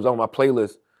Swimming album. It was on my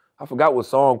playlist. I forgot what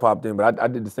song popped in, but I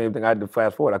did the same thing. I had to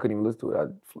fast forward. I couldn't even listen to it.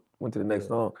 I went to the next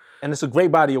song. And it's a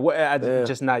great body of work.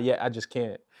 Just not yet. I just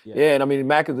can't. Yeah, and I mean,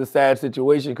 Mac is a sad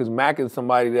situation because Mac is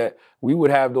somebody that we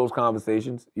would have those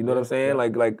conversations. You know what I'm saying?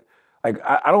 Like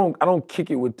I don't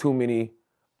kick it with too many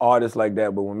artists like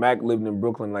that. But when Mac lived in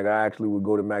Brooklyn, like I actually would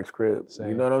go to Mac's crib. Same.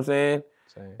 You know what I'm saying?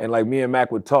 Same. And like me and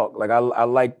Mac would talk. Like I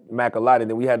like Mac a lot, and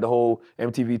then we had the whole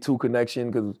MTV2 connection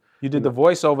because you did the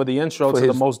voiceover, the intro to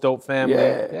the Most Dope Family.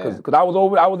 Yeah, because I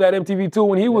was at MTV2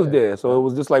 when he was there, so it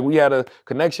was just like we had a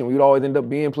connection. We would always end up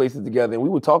being places together, and we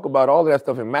would talk about all of that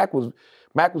stuff. And Mac was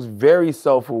very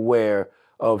self-aware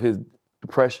of his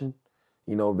depression,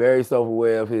 you know, very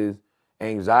self-aware of his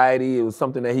anxiety. It was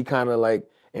something that he kind of like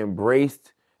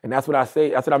embraced, and that's what I say.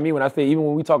 That's what I mean when I say even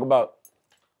when we talk about,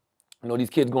 you know,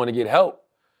 these kids going to get help.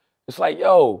 It's like,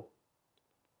 yo,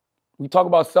 we talk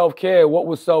about self-care. What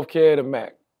was self-care to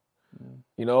Mac?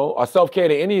 You know, or self-care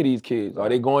to any of these kids? Are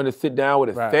they going to sit down with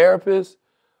a therapist?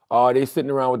 Or are they sitting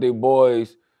around with their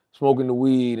boys, smoking the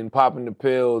weed and popping the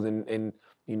pills and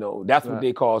You know, that's what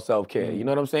they call self-care. You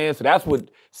know what I'm saying? So that's what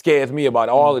scares me about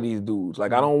all of these dudes.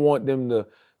 Like, I don't want them to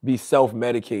be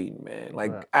self-medicating, man.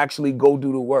 Like, actually go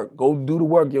do the work. Go do the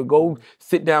work. Yo, go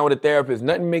sit down with a therapist.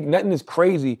 Nothing is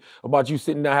crazy about you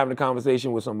sitting down having a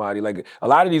conversation with somebody. Like, a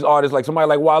lot of these artists, like somebody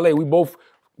like Wale, we both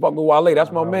fuck with Wale.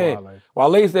 That's my man.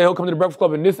 Wale said he'll come to the Breakfast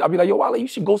Club and this. I'll be like, yo, Wale, you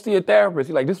should go see a therapist.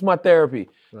 He's like, this is my therapy.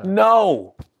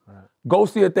 No. Go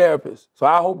see a therapist. So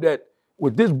I hope that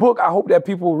with this book, I hope that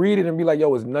people read it and be like,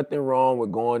 yo, there's nothing wrong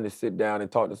with going to sit down and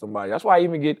talk to somebody. That's why I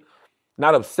even get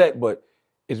not upset, but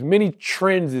as many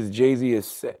trends as Jay-Z has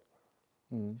set.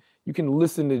 You can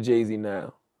listen to Jay-Z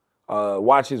now.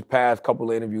 Watch his past couple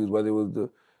of interviews, whether it was the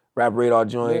Rap Radar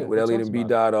joint with Elliot and B.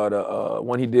 Dot or the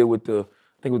one he did with I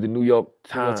think it was the New York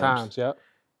Times.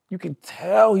 You can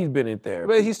tell he's been in therapy.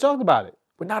 But he's talked about it.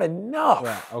 But not enough.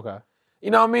 Right, okay. You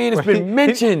know what I mean? It's been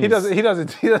mentioned. He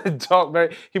doesn't talk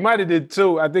very. He might have did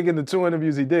two. I think in the 2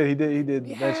 interviews he did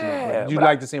mention it. But you'd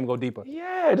like to see him go deeper.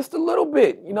 Yeah, just a little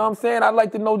bit. You know what I'm saying? I'd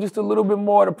like to know just a little bit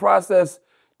more of the process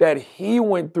that he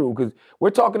went through. Because we're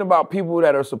talking about people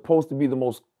that are supposed to be the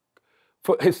most,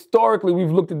 historically, we've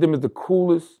looked at them as the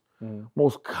coolest,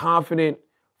 most confident,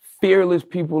 fearless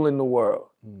people in the world.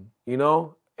 You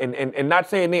know? And not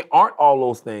saying they aren't all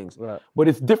those things, but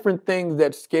it's different things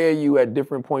that scare you at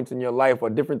different points in your life, or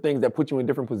different things that put you in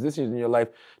different positions in your life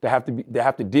that have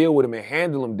to deal with them and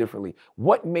handle them differently.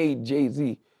 What made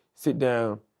Jay-Z sit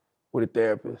down with a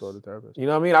therapist? Go to the therapist. You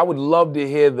know what I mean? I would love to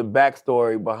hear the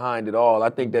backstory behind it all. I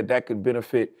think that could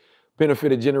benefit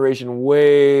a generation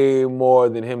way more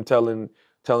than him telling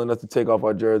us to take off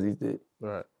our jerseys did.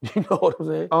 Right. You know what I'm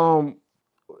saying?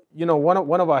 You know, one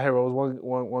of our heroes,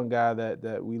 one guy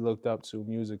that we looked up to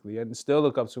musically and still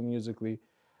look up to musically,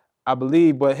 I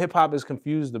believe, but hip hop is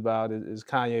confused about is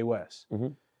Kanye West.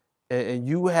 And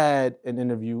you had an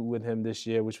interview with him this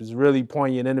year, which was a really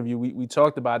poignant interview. We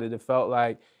talked about it. It felt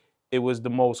like it was the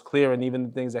most clear, and even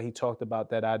the things that he talked about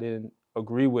that I didn't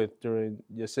agree with during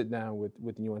your sit down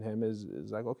with you and him is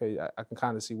like, okay, I can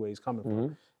kind of see where he's coming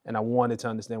from. And I wanted to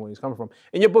understand where he's coming from.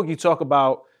 In your book, you talk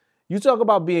about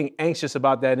being anxious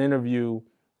about that interview,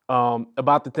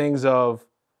 about the things of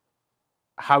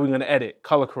how we're gonna edit,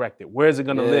 color correct it, where is it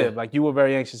gonna live? Like, you were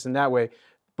very anxious in that way.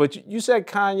 But you said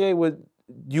Kanye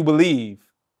you believe,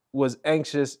 was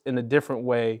anxious in a different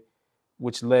way,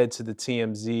 which led to the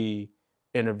TMZ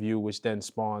interview, which then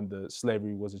spawned the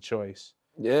slavery was a choice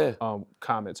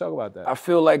comment. Talk about that. I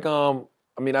feel like,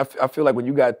 I feel like when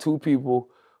you got two people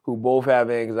who both have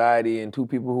anxiety and two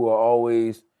people who are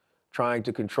always trying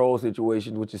to control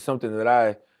situations, which is something that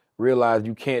I realized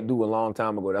you can't do a long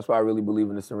time ago. That's why I really believe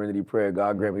in the serenity prayer.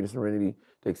 God grant me the serenity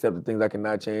to accept the things I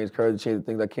cannot change, courage to change the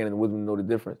things I can, and wisdom to know the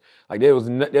difference. Like, there's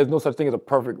no such thing as a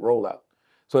perfect rollout.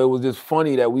 So it was just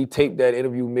funny that we taped that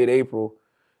interview mid-April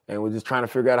and we're just trying to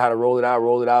figure out how to roll it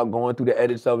out, going through the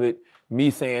edits of it, me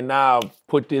saying, nah,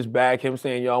 put this back, him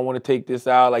saying, yo, I want to take this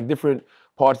out, like different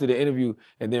parts of the interview.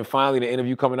 And then finally the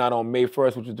interview coming out on May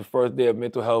 1st, which was the first day of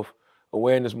Mental Health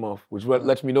Awareness Month, which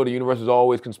lets me know the universe is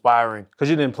always conspiring. Because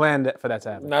you didn't plan for that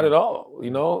to happen. Not at all,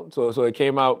 you know? So it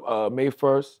came out May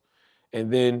 1st,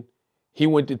 and then he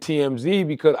went to TMZ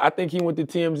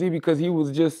because he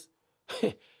was just,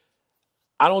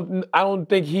 I don't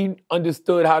think he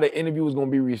understood how the interview was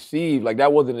gonna be received. Like,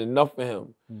 that wasn't enough for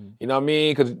him. You know what I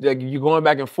mean? Because like, you're going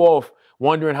back and forth,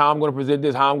 wondering how I'm gonna present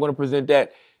this, how I'm gonna present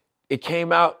that. It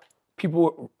came out,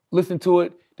 people listened to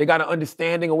it, they got an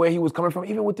understanding of where he was coming from,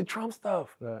 even with the Trump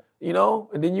stuff, you know?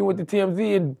 And then you went to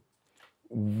TMZ and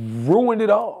ruined it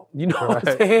all, you know what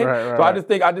I'm saying? So I just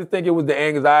think it was the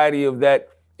anxiety of that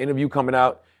interview coming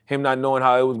out, him not knowing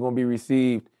how it was gonna be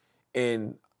received,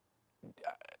 and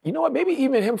you know what, maybe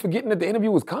even him forgetting that the interview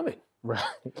was coming.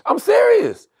 I'm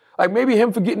serious. Like, maybe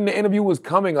him forgetting the interview was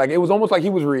coming, like it was almost like he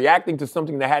was reacting to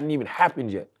something that hadn't even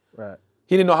happened yet.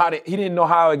 He didn't know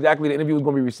how exactly the interview was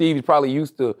gonna be received. He's probably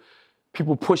used to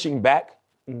people pushing back.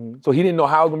 So he didn't know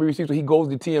how it was gonna be received. So he goes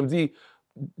to TMZ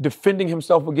defending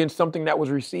himself against something that was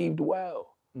received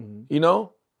well. You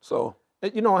know? So.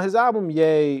 You know, his album,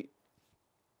 Ye,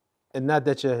 and not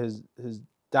that you're his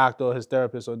doctor or his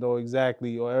therapist or know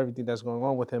exactly or everything that's going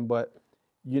on with him, but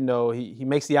you know, he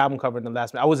makes the album cover in the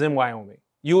last minute. I was in Wyoming.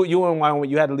 You were in Wyoming,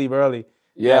 you had to leave early.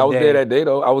 Yeah, I was there that day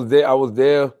though. I was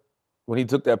there when he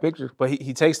took that picture. But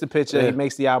he takes the picture, he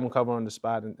makes the album cover on the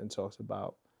spot and talks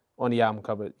about, on the album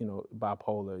cover, you know,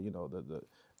 bipolar, you know,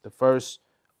 the first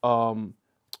song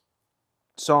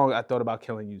I thought about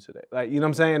killing you today. Like, you know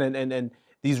what I'm saying? And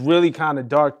these really kind of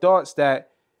dark thoughts that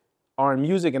are in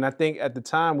music. And I think at the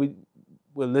time we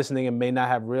were listening and may not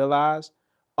have realized,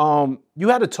 you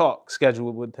had a talk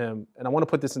scheduled with him, and I want to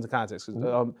put this into context,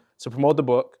 to promote the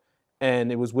book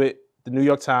and it was with the New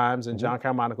York Times and John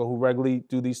Carmichael, who regularly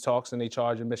do these talks, and they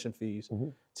charge admission fees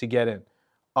to get in.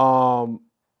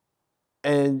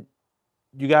 And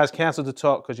you guys canceled the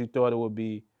talk because you thought it would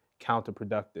be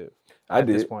counterproductive at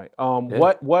this point.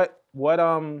 What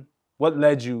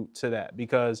led you to that?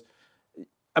 Because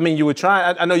I mean, you were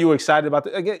trying. I know you were excited about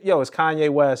it. Again, it's Kanye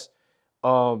West.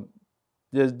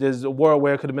 There's a world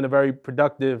where it could have been a very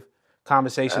productive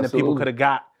conversation that people could have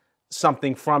got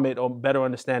something from it or better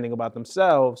understanding about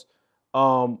themselves.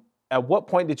 At what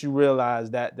point did you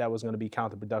realize that that was going to be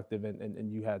counterproductive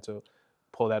and you had to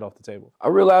pull that off the table? I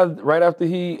realized right after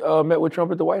he met with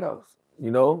Trump at the White House,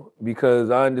 because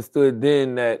I understood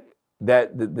then that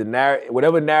the narrative,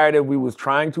 whatever narrative we was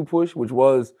trying to push, which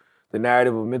was the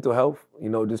narrative of mental health,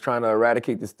 just trying to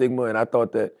eradicate the stigma. And I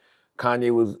thought that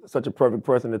Kanye was such a perfect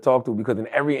person to talk to because in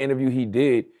every interview he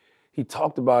did, he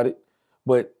talked about it,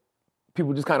 but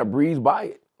people just kind of breezed by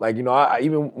it. Like, I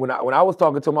even when I was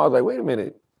talking to him, I was like, wait a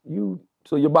minute,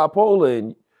 so you're bipolar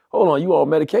and hold on, you on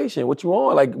medication, what you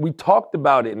on? Like, we talked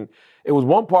about it, and it was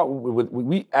one part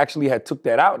we actually had took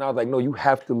that out, and I was like, no, you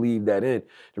have to leave that in.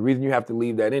 The reason you have to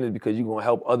leave that in is because you're gonna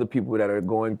help other people that are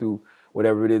going through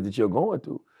whatever it is that you're going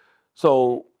through.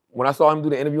 So when I saw him do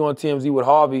the interview on TMZ with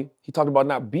Harvey, he talked about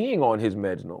not being on his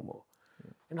meds no more.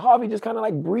 And Harvey just kind of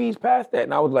like breezed past that.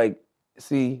 And I was like,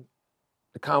 see,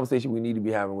 the conversation we need to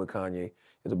be having with Kanye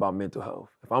is about mental health.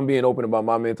 If I'm being open about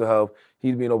my mental health,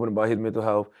 he's being open about his mental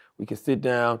health, we can sit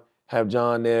down, have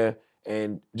John there,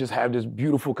 and just have this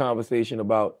beautiful conversation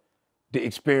about the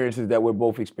experiences that we're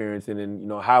both experiencing and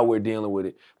how we're dealing with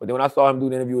it. But then when I saw him do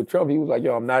the interview with Trump, he was like,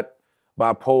 yo, I'm not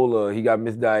bipolar. He got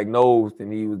misdiagnosed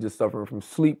and he was just suffering from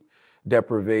sleep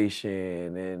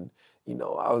deprivation. And,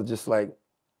 I was just like,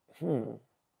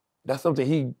 that's something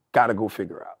he gotta go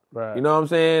figure out. Right. You know what I'm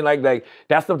saying? Like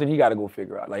that's something he gotta go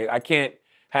figure out. Like, I can't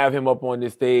have him up on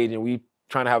this stage and we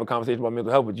trying to have a conversation about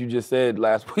mental health, but you just said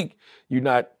last week you're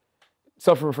not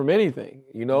suffering from anything,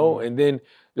 And then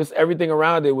just everything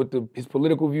around it with his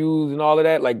political views and all of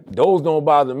that, like those don't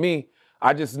bother me.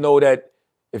 I just know that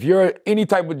if you're any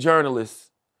type of journalist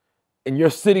and you're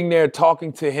sitting there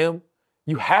talking to him,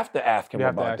 you have to ask him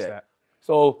about that.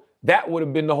 So that would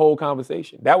have been the whole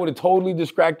conversation. That would have totally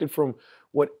distracted from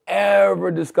whatever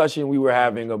discussion we were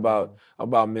having about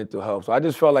mental health. So I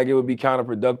just felt like it would be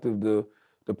counterproductive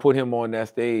to put him on that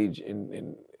stage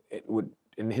in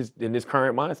his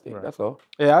current mind state. Right. That's all.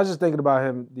 Yeah, I was just thinking about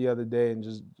him the other day and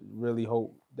just really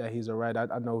hope that he's all right.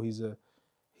 I know he's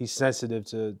sensitive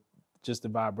to just the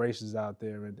vibrations out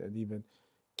there and even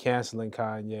canceling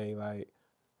Kanye. Like,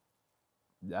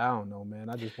 I don't know, man.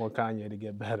 I just want Kanye to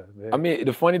get better, man. I mean,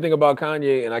 the funny thing about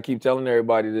Kanye, and I keep telling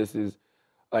everybody this, is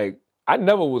like, I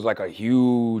never was like a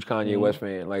huge Kanye West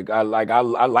fan. Like I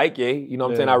like Ye, you know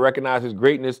what I'm saying? I recognize his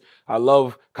greatness. I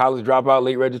love College Dropout,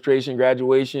 Late Registration,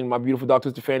 Graduation, My Beautiful Dark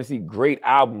Twisted Fantasy, great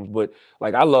albums. But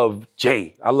like, I love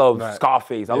Jay, I love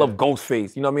Scarface, I love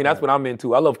Ghostface. You know what I mean? That's what I'm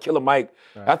into. I love Killer Mike.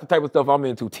 That's the type of stuff I'm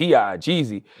into. T.I.,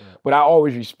 Jeezy. But I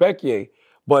always respect Ye.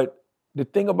 But the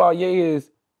thing about Ye is,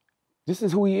 this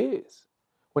is who he is.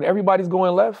 When everybody's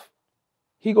going left,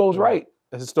 he goes right.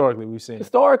 Historically, we've seen it.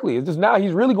 Historically. It's just now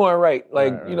he's really going right.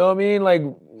 Like, you know what I mean? Like,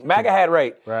 MAGA had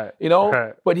right. Right.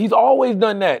 But he's always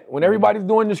done that. When everybody's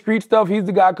doing the street stuff, he's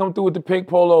the guy come through with the pink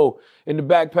polo in the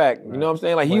backpack. You know what I'm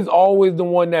saying? Like, he's always the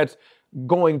one that's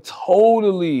going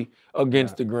totally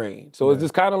against the grain. So it's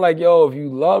just kind of like, yo, if you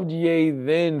loved Ye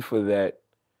then for that,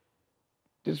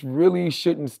 this really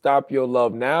shouldn't stop your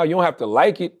love now. You don't have to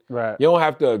like it. Right. You don't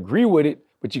have to agree with it.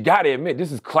 But you gotta admit,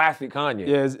 this is classic Kanye.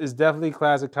 Yeah, it's definitely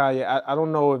classic Kanye. I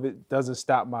don't know if it doesn't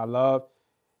stop my love.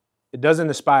 It doesn't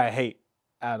inspire hate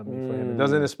out of me for him. It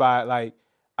doesn't inspire, like,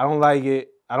 I don't like it.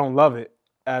 I don't love it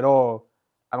at all.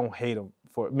 I don't hate him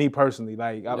for me personally.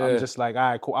 Like, I'm just like,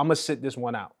 all right, cool. I'm gonna sit this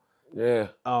one out. Yeah.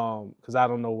 Because I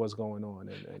don't know what's going on.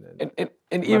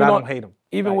 And even I don't hate him.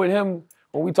 Even with him,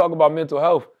 when we talk about mental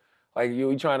health, like,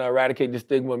 you trying to eradicate the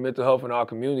stigma of mental health in our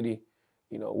community.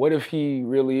 What if he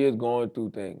really is going through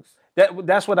things?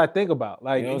 That's what I think about.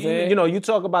 Like, you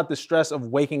talk about the stress of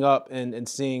waking up and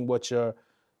seeing what your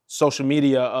social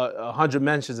media, 100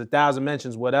 mentions, 1,000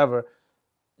 mentions, whatever.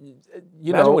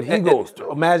 Imagine what he goes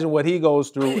through. Imagine what he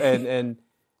goes through, and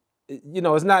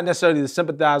it's not necessarily to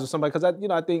sympathize with somebody because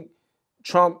I think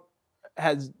Trump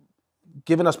has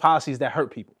given us policies that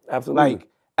hurt people. Absolutely. Like,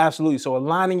 absolutely. So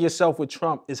aligning yourself with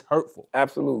Trump is hurtful.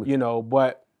 Absolutely.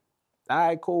 But. All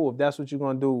right, cool. If that's what you're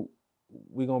gonna do,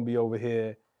 we're gonna be over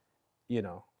here,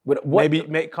 But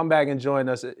maybe come back and join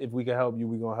us if we can help you.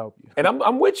 We're gonna help you. And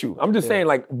I'm with you. I'm just saying,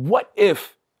 like, what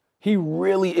if he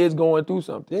really is going through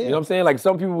something? You know what I'm saying? Like,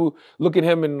 some people look at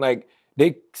him and like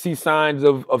they see signs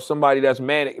of somebody that's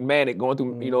manic going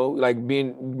through, you know, like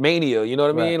being mania, you know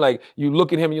what I mean? Like you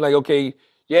look at him and you're like, okay,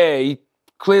 yeah, he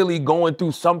clearly going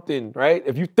through something, right?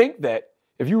 If you think that,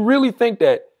 if you really think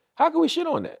that, how can we shit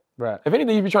on that? Right. If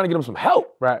anything, you be trying to get him some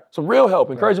help. Right. Some real help.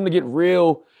 Encourage him to get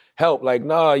real help. Like,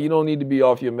 nah, you don't need to be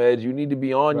off your meds. You need to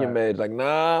be on your meds. Like,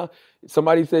 nah,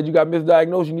 somebody said you got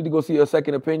misdiagnosed. You need to go see a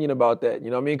second opinion about that.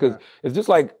 You know what I mean? Because it's just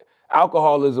like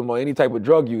alcoholism or any type of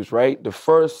drug use, right? The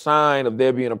first sign of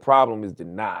there being a problem is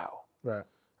denial. Right.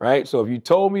 Right? So if you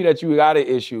told me that you got an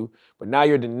issue, but now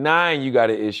you're denying you got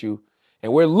an issue,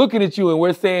 and we're looking at you and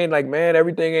we're saying like, man,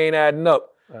 everything ain't adding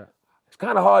up. Right. It's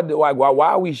kind of hard to, like, why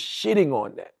are we shitting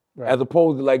on that? Right. As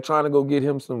opposed to like trying to go get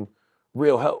him some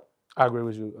real help. I agree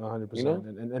with you 100%. You know?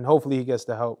 And hopefully he gets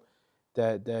the help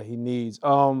that he needs.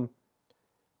 Damn,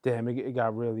 it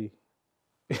got really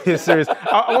serious.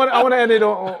 I want to end it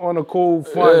on a cool,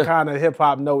 fun kind of hip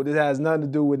hop note. This has nothing to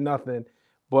do with nothing.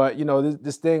 But you know,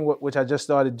 this thing which I just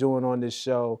started doing on this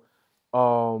show,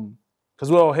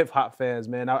 because we're all hip hop fans,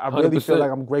 man. I really feel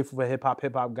like I'm grateful for hip hop.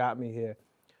 Hip hop got me here.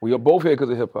 We are both here because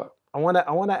of hip hop. I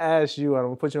wanna ask you, and I'm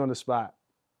gonna put you on the spot.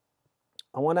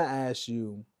 I want to ask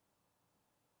you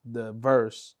the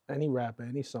verse, any rapper,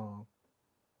 any song,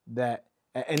 that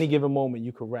at any given moment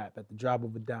you could rap at the drop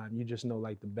of a dime. You just know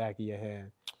like the back of your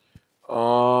hand.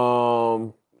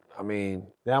 I mean,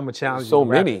 now I'm gonna challenge so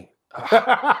many.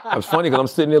 It's funny because I'm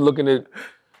sitting there looking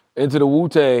into the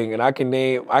Wu-Tang, and I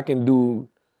can do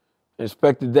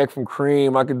Inspector Deck from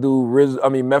Cream. I can do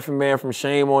Method Man from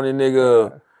Shame on a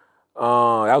Nigga.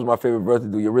 That was my favorite verse to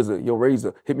do. Your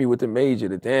razor, hit me with the major,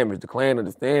 the damage, the clan,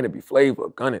 understand it, be flavor,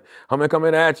 gunning. I'm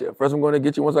coming at you. First I'm gonna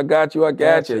get you, once I got you, I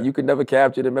got you. You could never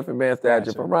capture the Method Man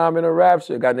stature. From rhyming to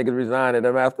rapture, got niggas resigning,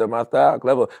 the master, my style,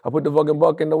 clever. I put the fucking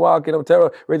buck in the walk, and I'm terror.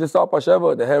 Raise the salt, I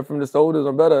shiver. The head from the shoulders,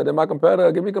 I'm better than my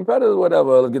competitor. Give me competitors,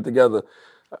 whatever, let's get together.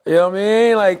 You know what I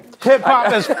mean? Like hip hop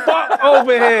as fuck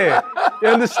over here. You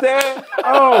understand?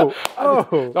 Oh.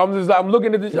 So I'm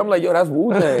looking at this. I'm like, yo, that's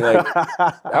Wu-Tang. Like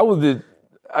I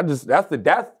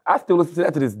still listen to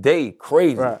that to this day.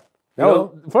 Crazy. Right.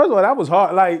 First of all, that was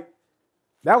hard. Like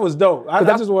that was dope. I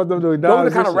just want them to. Those are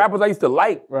the kind of rappers I used to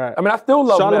like. Right. I mean, I still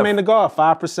love Charlamagne Tha God,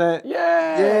 5%.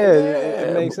 Yeah.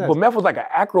 It makes sense. But Meth was like an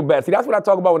acrobat. See, that's what I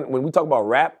talk about when we talk about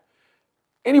rap.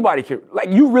 Anybody can,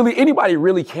 anybody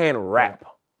really can rap.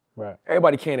 Right.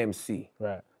 Everybody can MC.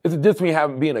 Right. It's a difference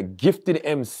between being a gifted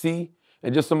MC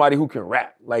and just somebody who can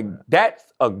rap. Like that's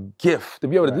a gift to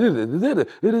be able to do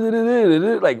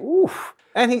this. Like oof.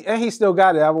 And he still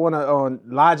got it. I want to on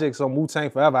Logic's on Wu-Tang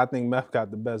Forever. I think Meth got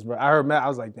the best, bro. I heard Meth. I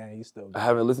was like, dang, he still got it. I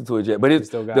haven't listened to it yet, but it's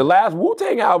the last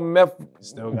Wu-Tang album.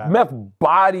 Meth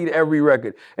bodied every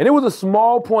record, and it was a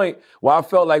small point where I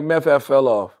felt like Meth had fell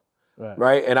off.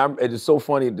 Right. And it's just so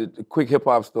funny. The quick hip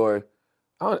hop story.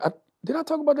 Did I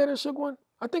talk about that in Shook One?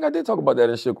 I think I did talk about that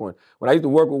in Shook One. When I used to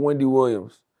work with Wendy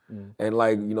Williams. And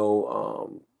like,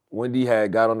 Wendy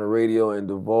had got on the radio and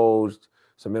divulged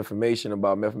some information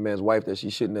about Method Man's wife that she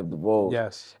shouldn't have divulged.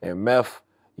 Yes. And Meth,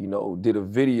 did a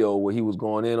video where he was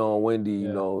going in on Wendy,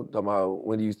 talking about how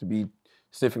Wendy used to be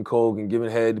sniffing coke and giving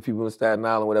head to people in Staten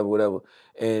Island, whatever.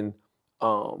 And,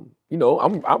 I'm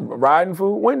riding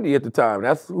for Wendy at the time.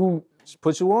 That's who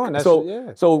put you on.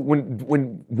 So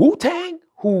when Wu-Tang,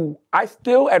 who I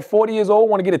still at 40 years old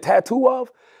want to get a tattoo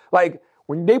of, like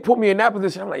when they put me in that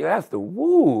position, I'm like, that's the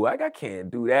Wu. Like I can't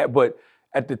do that. But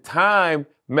at the time,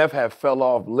 Meth had fell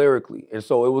off lyrically, and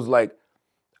so it was like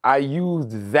I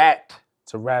used that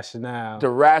to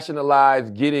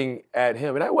rationalize getting at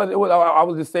him. And I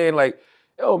was just saying like,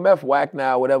 yo, Meth whack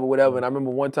now, whatever. And I remember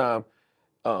one time,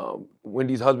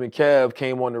 Wendy's husband Kev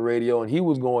came on the radio and he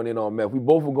was going in on Meth. We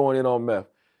both were going in on Meth.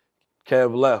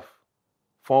 Kev left.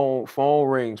 Phone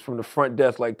rings from the front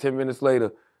desk like 10 minutes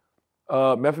later.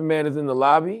 Method Man is in the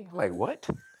lobby. Like, what?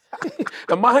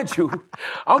 Now, mind you,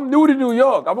 I'm new to New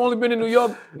York. I've only been in New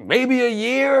York maybe a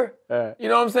year. You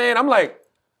know what I'm saying? I'm like,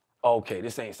 okay,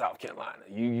 this ain't South Carolina.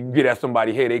 You get at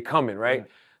somebody here, they coming, right?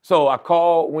 So I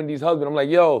called Wendy's husband. I'm like,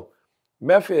 yo,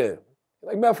 Meth here.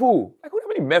 Like, Meth who? Like, how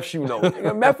many Meths you know?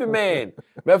 Method Man.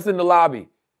 Meth's in the lobby.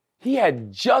 He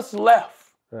had just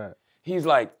left. He's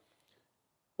like,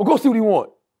 well, go see what he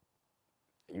want.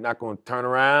 You're not gonna turn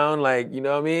around, like, you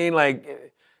know what I mean?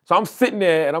 Like, so I'm sitting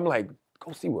there and I'm like,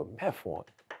 go see what Meth want.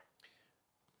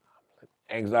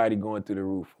 Anxiety going through the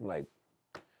roof. I'm like,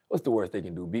 what's the worst they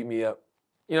can do? Beat me up?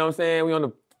 You know what I'm saying? We on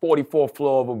the 44th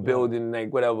floor of a building,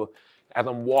 like whatever. As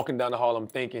I'm walking down the hall, I'm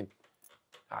thinking,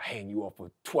 I'll hang you off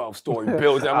a 12-story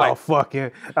building. I'm like,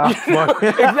 fucking.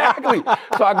 Exactly.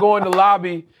 So I go in the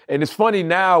lobby, and it's funny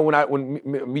now when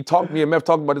me and Meth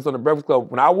talked about this on the Breakfast Club.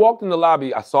 When I walked in the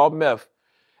lobby, I saw Meth,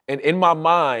 And in my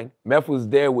mind, Meth was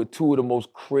there with two of the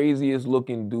most craziest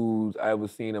looking dudes I ever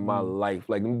seen in my life.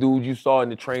 Like them dudes you saw in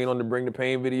the Train on the Bring the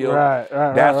Pain video. Right,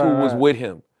 that's who was with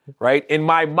him, right? In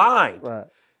my mind. Right.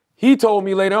 He told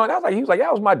me later on, he was like,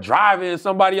 that was my driver and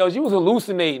somebody else. You was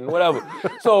hallucinating, whatever.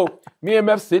 So me and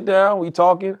Meth sit down, we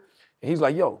talking, and he's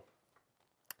like, yo,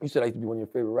 you said I used to be one of your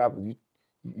favorite rappers.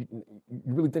 You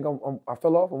really think I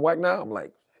fell off? I'm whack now? I'm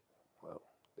like, well,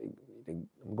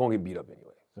 I'm gonna get beat up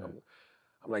anyway. So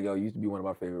I'm like, yo, you used to be one of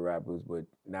my favorite rappers, but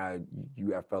now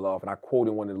you have fell off. And I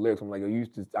quoted one of the lyrics. I'm like, yo,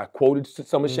 I quoted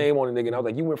Some Shame on the nigga, and I was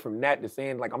like, you went from that to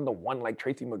saying like I'm the one like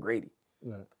Tracy McGrady.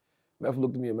 Right. Meth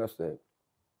looked at me and Meth said,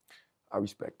 I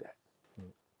respect that.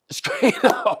 Straight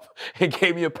up, and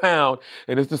gave me a pound,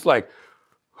 and it's just like,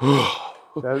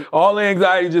 all the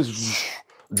anxiety just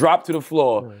dropped to the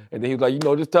floor. And then he was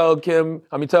like, just tell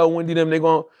tell Wendy them, they're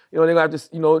gonna have to,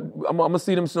 I'm gonna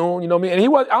see them soon, you know what I mean?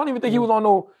 And I don't even think he was on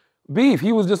no beef.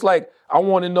 He was just like, I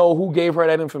want to know who gave her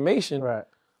that information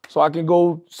so I can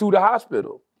go sue the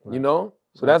hospital, you know?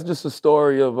 So that's just a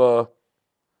story of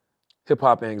hip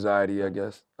hop anxiety, I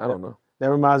guess. I don't know. That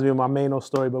reminds me of my Mano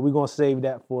story, but we're going to save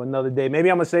that for another day.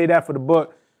 Maybe I'm going to save that for the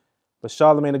book. But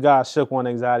Charlamagne Tha God shook one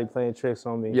anxiety playing tricks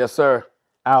on me. Yes, sir.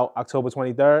 Out October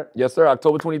 23rd? Yes, sir.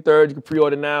 October 23rd. You can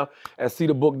pre-order now at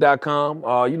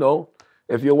seethebook.com.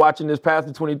 If you're watching this past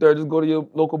the 23rd, just go to your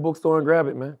local bookstore and grab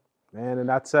it, man. Man,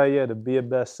 and I tell you, to be a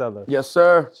bestseller. Yes,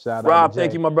 sir. Shout out Rob, to Jay.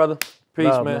 thank you, my brother. Peace,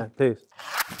 Love, man. Peace.